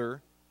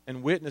elder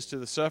and witness to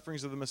the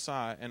sufferings of the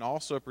Messiah, and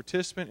also a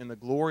participant in the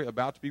glory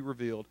about to be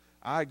revealed,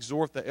 I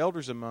exhort the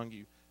elders among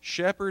you,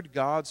 shepherd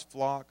God's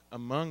flock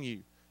among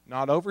you,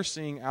 not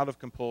overseeing out of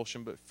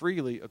compulsion, but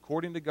freely,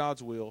 according to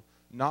God's will,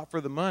 not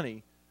for the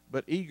money,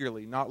 but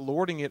eagerly, not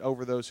lording it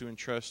over those who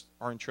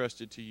are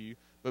entrusted to you,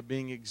 but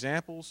being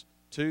examples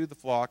to the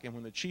flock. And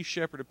when the chief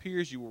shepherd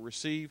appears, you will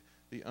receive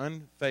the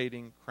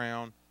unfading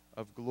crown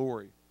of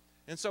glory.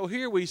 And so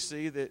here we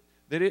see that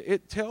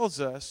it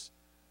tells us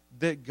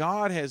that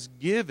God has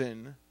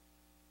given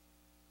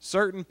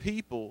certain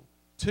people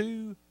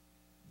to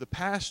the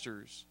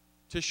pastors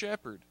to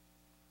shepherd.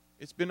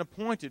 It's been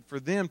appointed for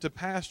them to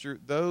pastor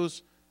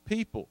those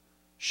people.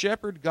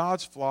 Shepherd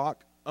God's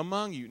flock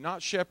among you,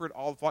 not shepherd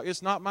all the flock.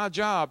 It's not my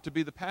job to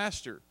be the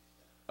pastor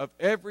of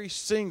every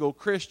single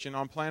Christian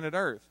on planet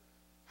Earth.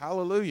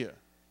 Hallelujah.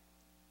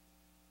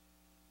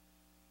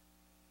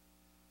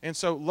 And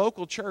so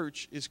local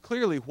church is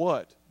clearly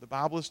what the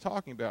Bible is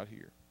talking about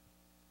here.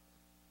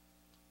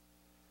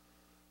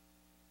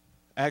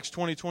 Acts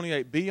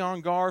 20:28, be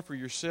on guard for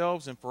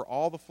yourselves and for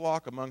all the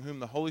flock among whom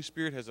the Holy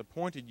Spirit has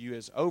appointed you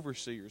as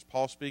overseers.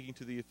 Paul speaking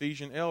to the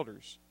Ephesian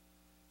elders,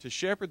 to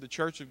shepherd the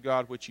church of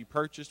God which he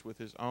purchased with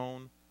his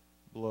own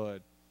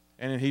blood.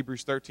 And in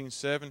Hebrews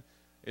 13:7,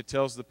 he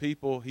tells the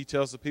people,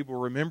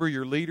 remember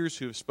your leaders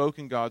who have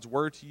spoken God's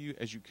word to you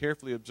as you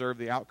carefully observe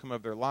the outcome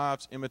of their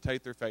lives,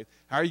 imitate their faith.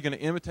 How are you going to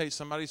imitate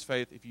somebody's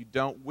faith if you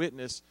don't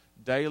witness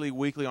daily,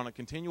 weekly, on a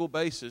continual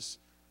basis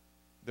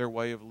their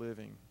way of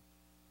living?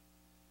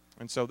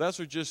 And so those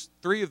are just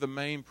 3 of the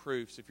main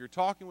proofs. If you're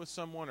talking with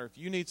someone or if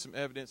you need some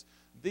evidence,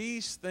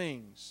 these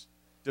things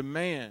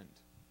demand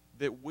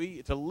that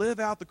to live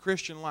out the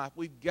Christian life,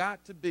 we've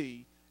got to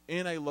be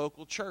in a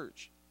local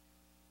church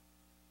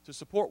to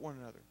support one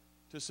another,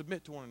 to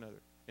submit to one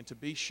another, and to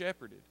be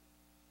shepherded.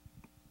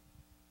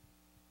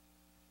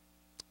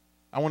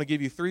 I want to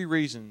give you 3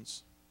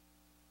 reasons,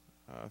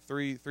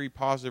 three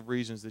positive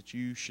reasons that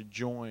you should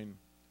join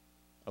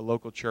a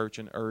local church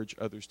and urge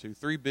others to.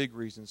 3 big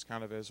reasons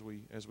kind of as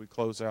we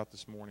close out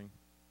this morning,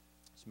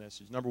 this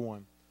message. Number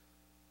 1,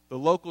 the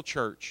local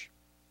church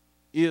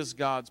is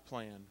God's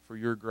plan for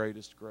your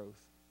greatest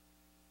growth.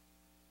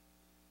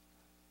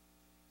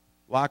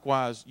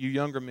 Likewise, you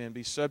younger men,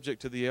 be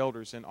subject to the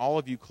elders, and all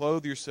of you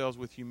clothe yourselves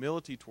with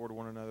humility toward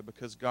one another,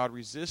 because God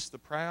resists the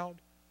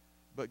proud,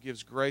 but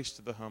gives grace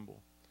to the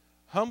humble.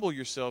 Humble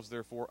yourselves,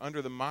 therefore,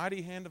 under the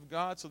mighty hand of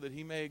God, so that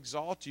he may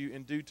exalt you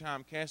in due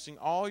time, casting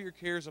all your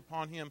cares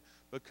upon him,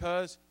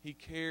 because he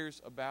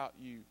cares about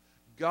you.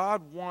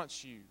 God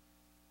wants you.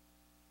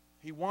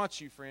 He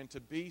wants you, friend, to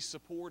be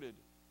supported.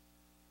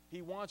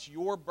 He wants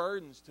your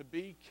burdens to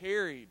be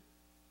carried.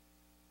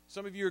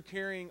 Some of you are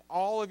carrying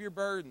all of your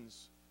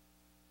burdens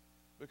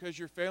because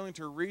you're failing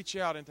to reach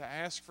out and to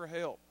ask for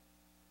help.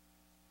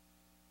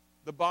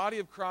 The body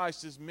of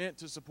Christ is meant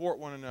to support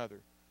one another,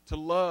 to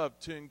love,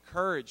 to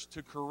encourage,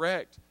 to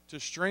correct, to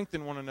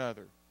strengthen one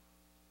another.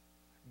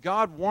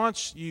 God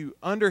wants you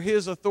under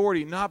his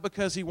authority, not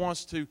because he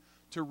wants to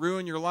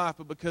ruin your life,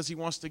 but because he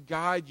wants to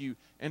guide you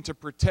and to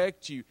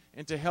protect you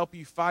and to help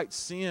you fight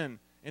sin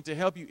and to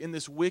help you in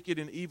this wicked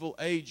and evil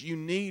age. You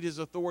need his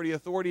authority.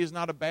 Authority is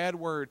not a bad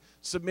word.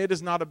 Submit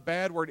is not a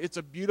bad word. It's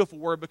a beautiful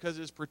word because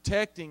it is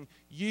protecting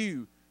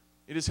you.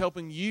 It is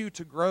helping you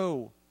to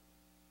grow.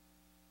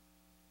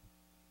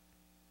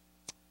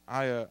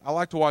 I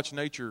like to watch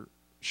nature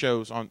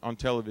shows on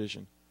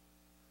television.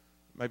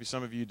 Maybe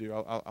some of you do.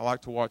 I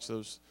like to watch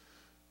those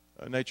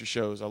nature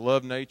shows. I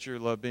love nature,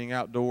 love being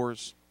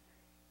outdoors.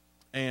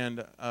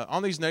 And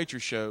on these nature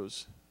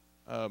shows,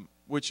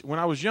 which when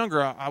I was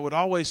younger, I would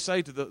always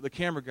say to the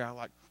camera guy,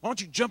 like, why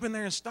don't you jump in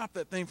there and stop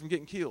that thing from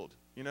getting killed?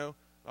 You know,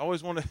 I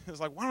always wanted, it's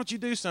like, why don't you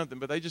do something?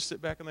 But they just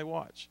sit back and they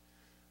watch,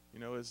 you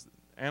know, as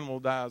the animal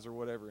dies or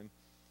whatever. And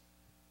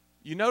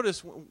you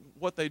notice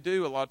what they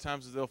do a lot of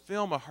times is they'll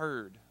film a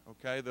herd,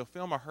 okay? They'll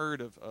film a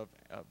herd of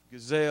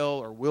gazelle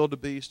or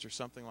wildebeest or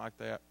something like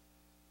that.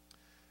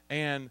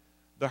 And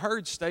the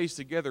herd stays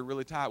together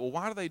really tight. Well,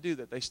 why do they do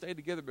that? They stay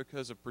together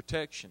because of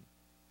protection.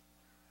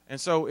 And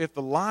so if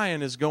the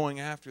lion is going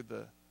after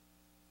the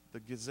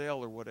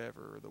gazelle or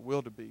whatever, or the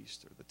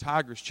wildebeest, or the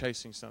tiger's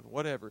chasing something,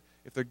 whatever,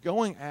 if they're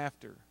going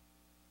after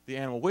the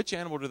animal, which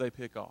animal do they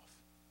pick off?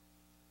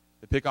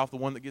 They pick off the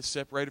one that gets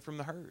separated from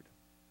the herd.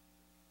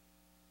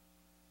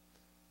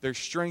 There's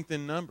strength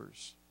in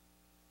numbers.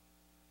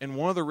 And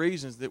one of the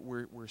reasons that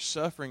we're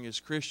suffering as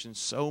Christians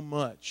so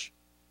much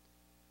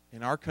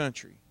in our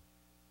country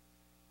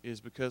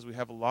is because we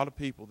have a lot of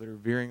people that are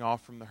veering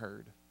off from the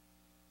herd.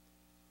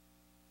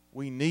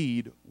 We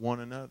need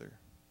one another.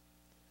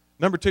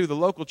 Number 2, the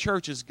local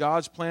church is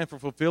God's plan for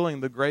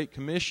fulfilling the Great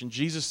Commission.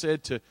 Jesus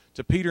said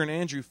to Peter and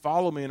Andrew,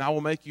 follow me and I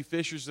will make you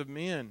fishers of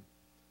men.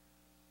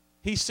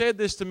 He said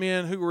this to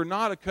men who were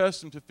not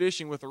accustomed to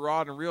fishing with a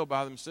rod and reel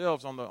by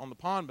themselves on the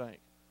pond bank.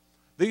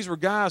 These were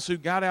guys who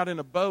got out in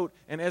a boat,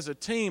 and as a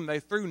team, they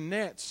threw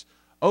nets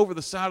over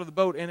the side of the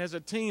boat, and as a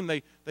team,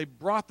 they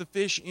brought the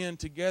fish in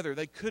together.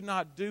 They could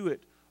not do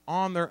it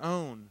on their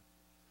own.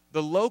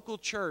 The local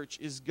church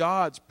is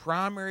God's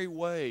primary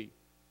way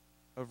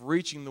of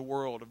reaching the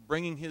world, of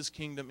bringing his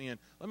kingdom in.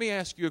 Let me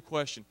ask you a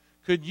question.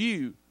 Could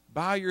you,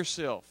 by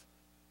yourself,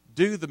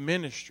 do the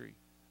ministry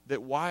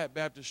that Wyatt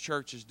Baptist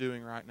Church is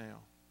doing right now?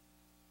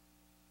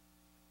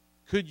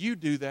 Could you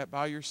do that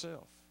by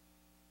yourself?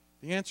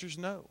 The answer is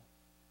no.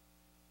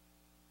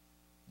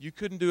 You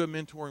couldn't do a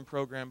mentoring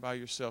program by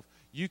yourself.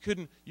 You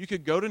could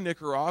go to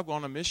Nicaragua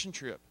on a mission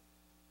trip.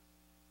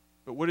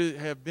 But would it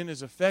have been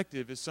as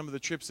effective as some of the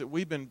trips that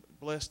we've been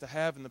blessed to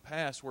have in the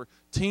past, where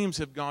teams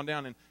have gone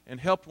down and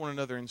helped one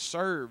another and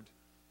served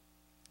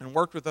and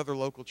worked with other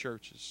local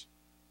churches?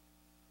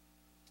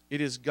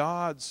 It is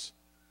God's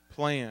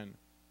plan.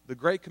 The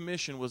Great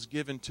Commission was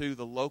given to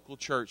the local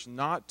church,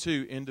 not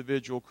to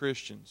individual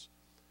Christians.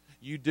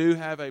 You do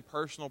have a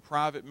personal,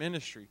 private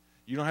ministry.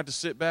 You don't have to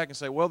sit back and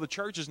say, well, the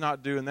church is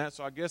not doing that,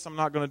 so I guess I'm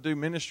not going to do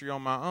ministry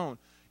on my own.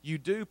 You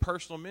do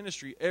personal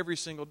ministry every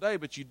single day,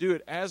 but you do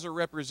it as a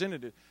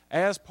representative,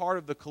 as part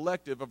of the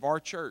collective of our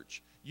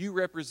church. You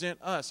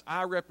represent us.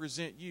 I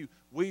represent you.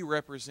 We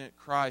represent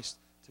Christ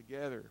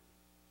together.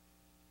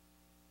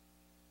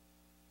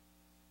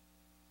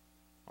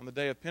 On the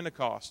day of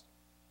Pentecost,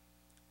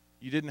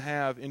 you didn't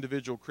have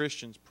individual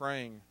Christians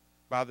praying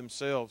by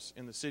themselves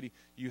in the city.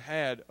 You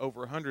had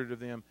over 100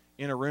 of them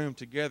in a room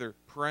together,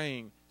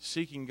 praying,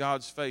 seeking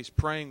God's face,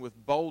 praying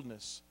with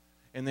boldness.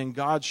 And then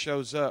God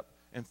shows up,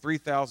 and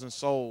 3,000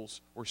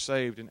 souls were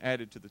saved and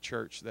added to the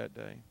church that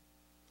day.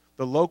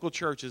 The local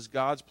church is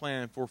God's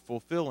plan for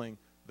fulfilling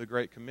the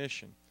Great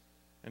Commission.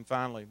 And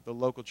finally, the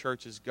local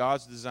church is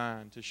God's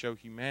design to show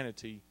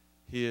humanity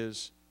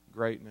his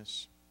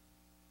greatness.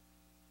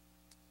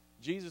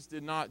 Jesus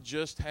did not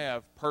just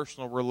have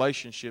personal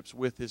relationships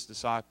with his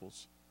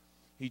disciples.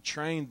 He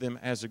trained them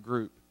as a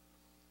group.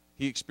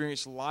 He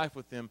experienced life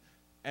with them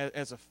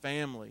as a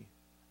family,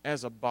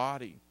 as a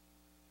body.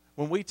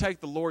 When we take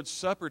the Lord's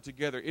Supper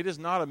together, it is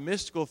not a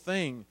mystical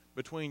thing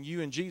between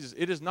you and Jesus.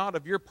 It is not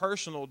of your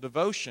personal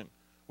devotion.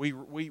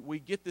 We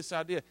get this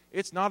idea.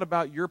 It's not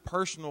about your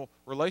personal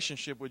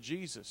relationship with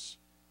Jesus.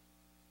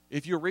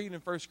 If you read in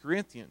 1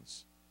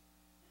 Corinthians,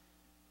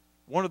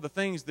 one of the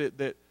things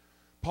that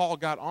Paul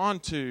got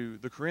onto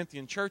the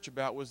Corinthian church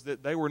about was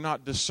that they were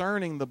not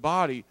discerning the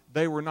body.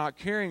 They were not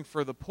caring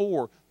for the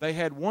poor. They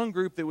had one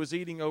group that was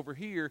eating over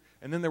here,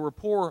 and then there were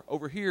poor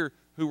over here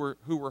who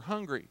were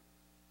hungry.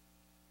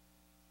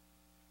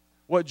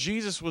 What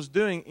Jesus was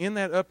doing in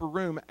that upper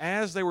room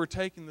as they were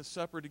taking the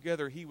supper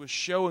together, he was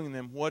showing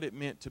them what it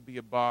meant to be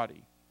a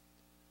body.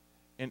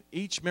 And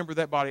each member of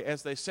that body,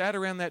 as they sat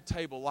around that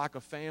table like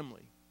a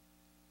family,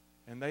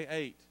 and they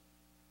ate,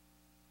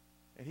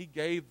 and he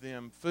gave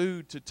them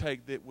food to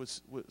take that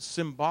was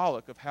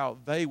symbolic of how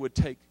they would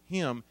take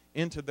him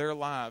into their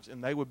lives,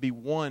 and they would be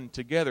one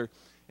together.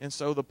 And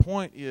so the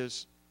point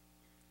is,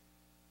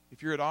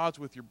 if you're at odds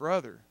with your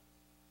brother,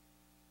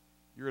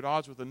 you're at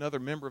odds with another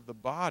member of the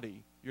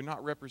body, you're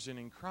not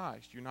representing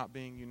Christ. You're not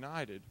being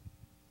united.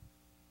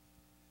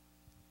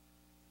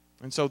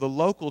 And so the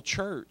local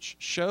church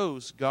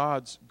shows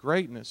God's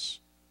greatness.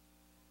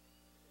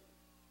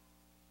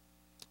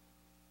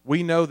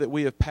 We know that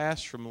we have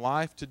passed from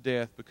life to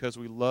death because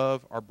we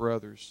love our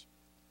brothers.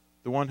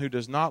 The one who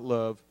does not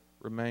love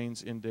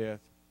remains in death.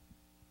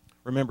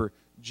 Remember,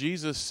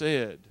 Jesus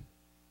said,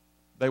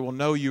 "They will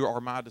know you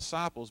are my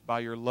disciples by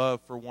your love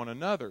for one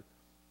another."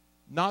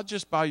 Not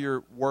just by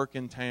your work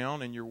in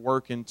town and your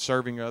work in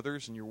serving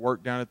others and your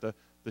work down at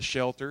the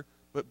shelter,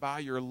 but by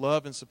your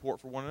love and support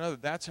for one another.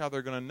 That's how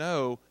they're going to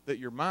know that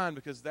you're mine,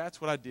 because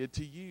that's what I did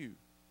to you.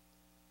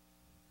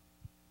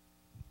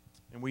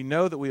 And we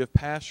know that we have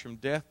passed from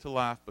death to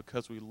life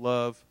because we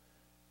love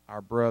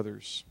our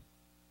brothers.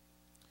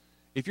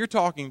 If you're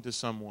talking to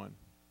someone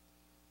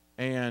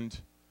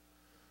and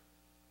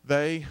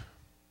they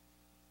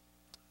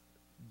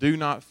do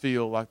not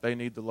feel like they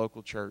need the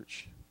local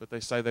church, but they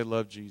say they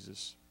love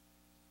Jesus,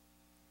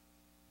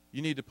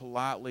 you need to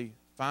politely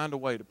find a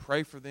way to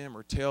pray for them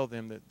or tell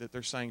them that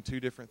they're saying two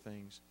different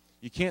things.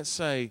 You can't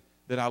say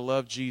that I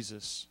love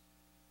Jesus,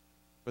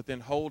 but then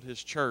hold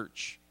his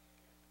church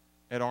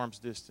at arm's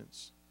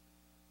distance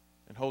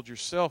and hold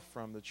yourself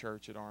from the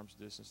church at arm's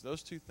distance.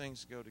 Those two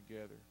things go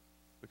together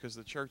because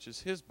the church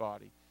is his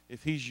body.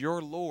 If he's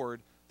your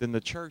Lord, then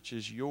the church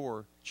is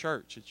your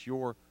church. It's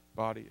your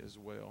body as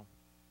well.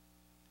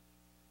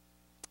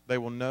 They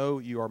will know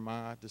you are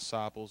my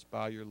disciples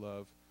by your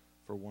love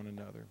for one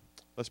another.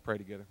 Let's pray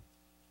together.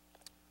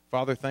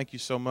 Father, thank you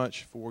so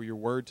much for your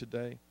word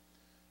today.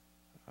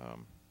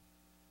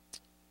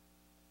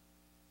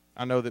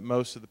 I know that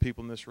most of the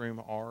people in this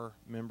room are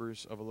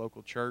members of a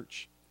local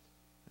church,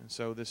 and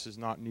so this is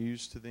not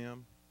news to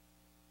them.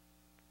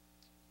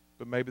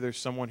 But maybe there's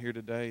someone here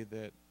today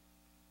that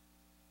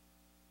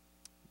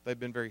they've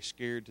been very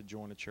scared to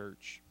join a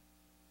church.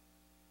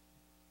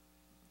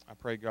 I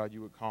pray, God,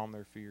 you would calm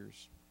their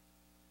fears.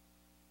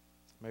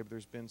 Maybe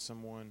there's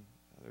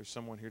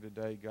someone here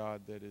today,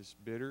 God, that is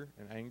bitter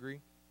and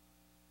angry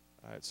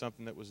at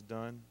something that was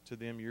done to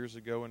them years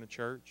ago in a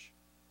church,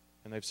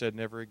 and they've said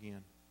never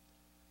again.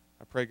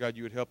 I pray, God,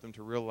 you would help them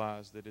to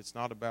realize that it's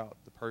not about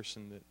the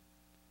person that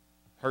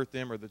hurt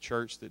them or the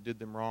church that did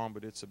them wrong,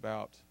 but it's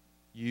about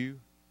you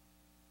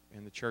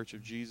and the church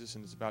of Jesus,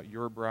 and it's about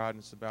your bride, and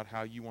it's about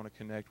how you want to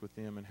connect with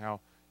them and how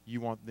you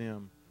want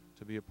them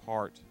to be a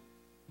part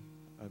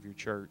of your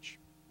church.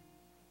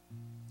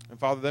 And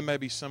Father, there may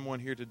be someone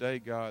here today,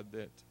 God,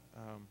 that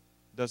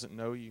doesn't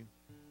know you,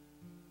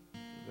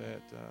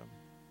 that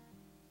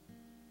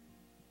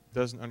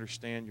doesn't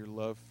understand your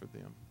love for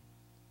them.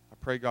 I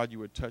pray, God, you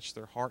would touch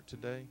their heart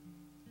today,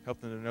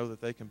 help them to know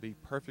that they can be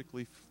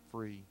perfectly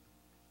free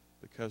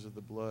because of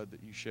the blood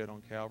that you shed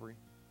on Calvary.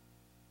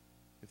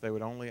 If they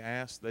would only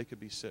ask, they could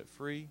be set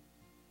free.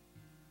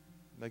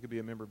 They could be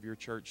a member of your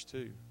church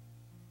too.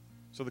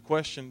 So the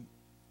question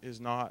is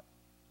not,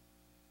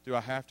 do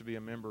I have to be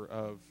a member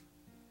of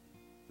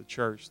the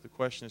church? The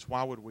question is,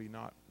 why would we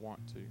not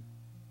want to?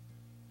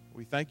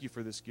 We thank you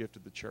for this gift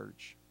of the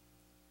church.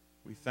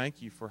 We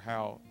thank you for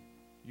how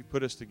you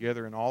put us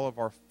together in all of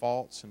our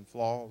faults and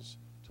flaws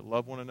to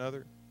love one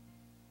another.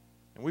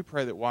 And we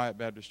pray that Wyatt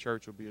Baptist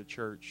Church will be a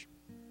church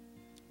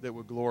that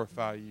would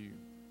glorify you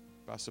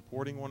by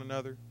supporting one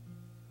another,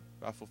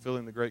 by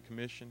fulfilling the Great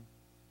Commission,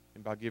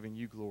 and by giving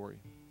you glory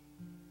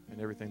in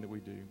everything that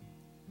we do.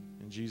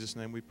 In Jesus'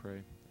 name we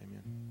pray.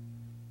 Amen.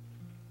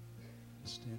 Stand.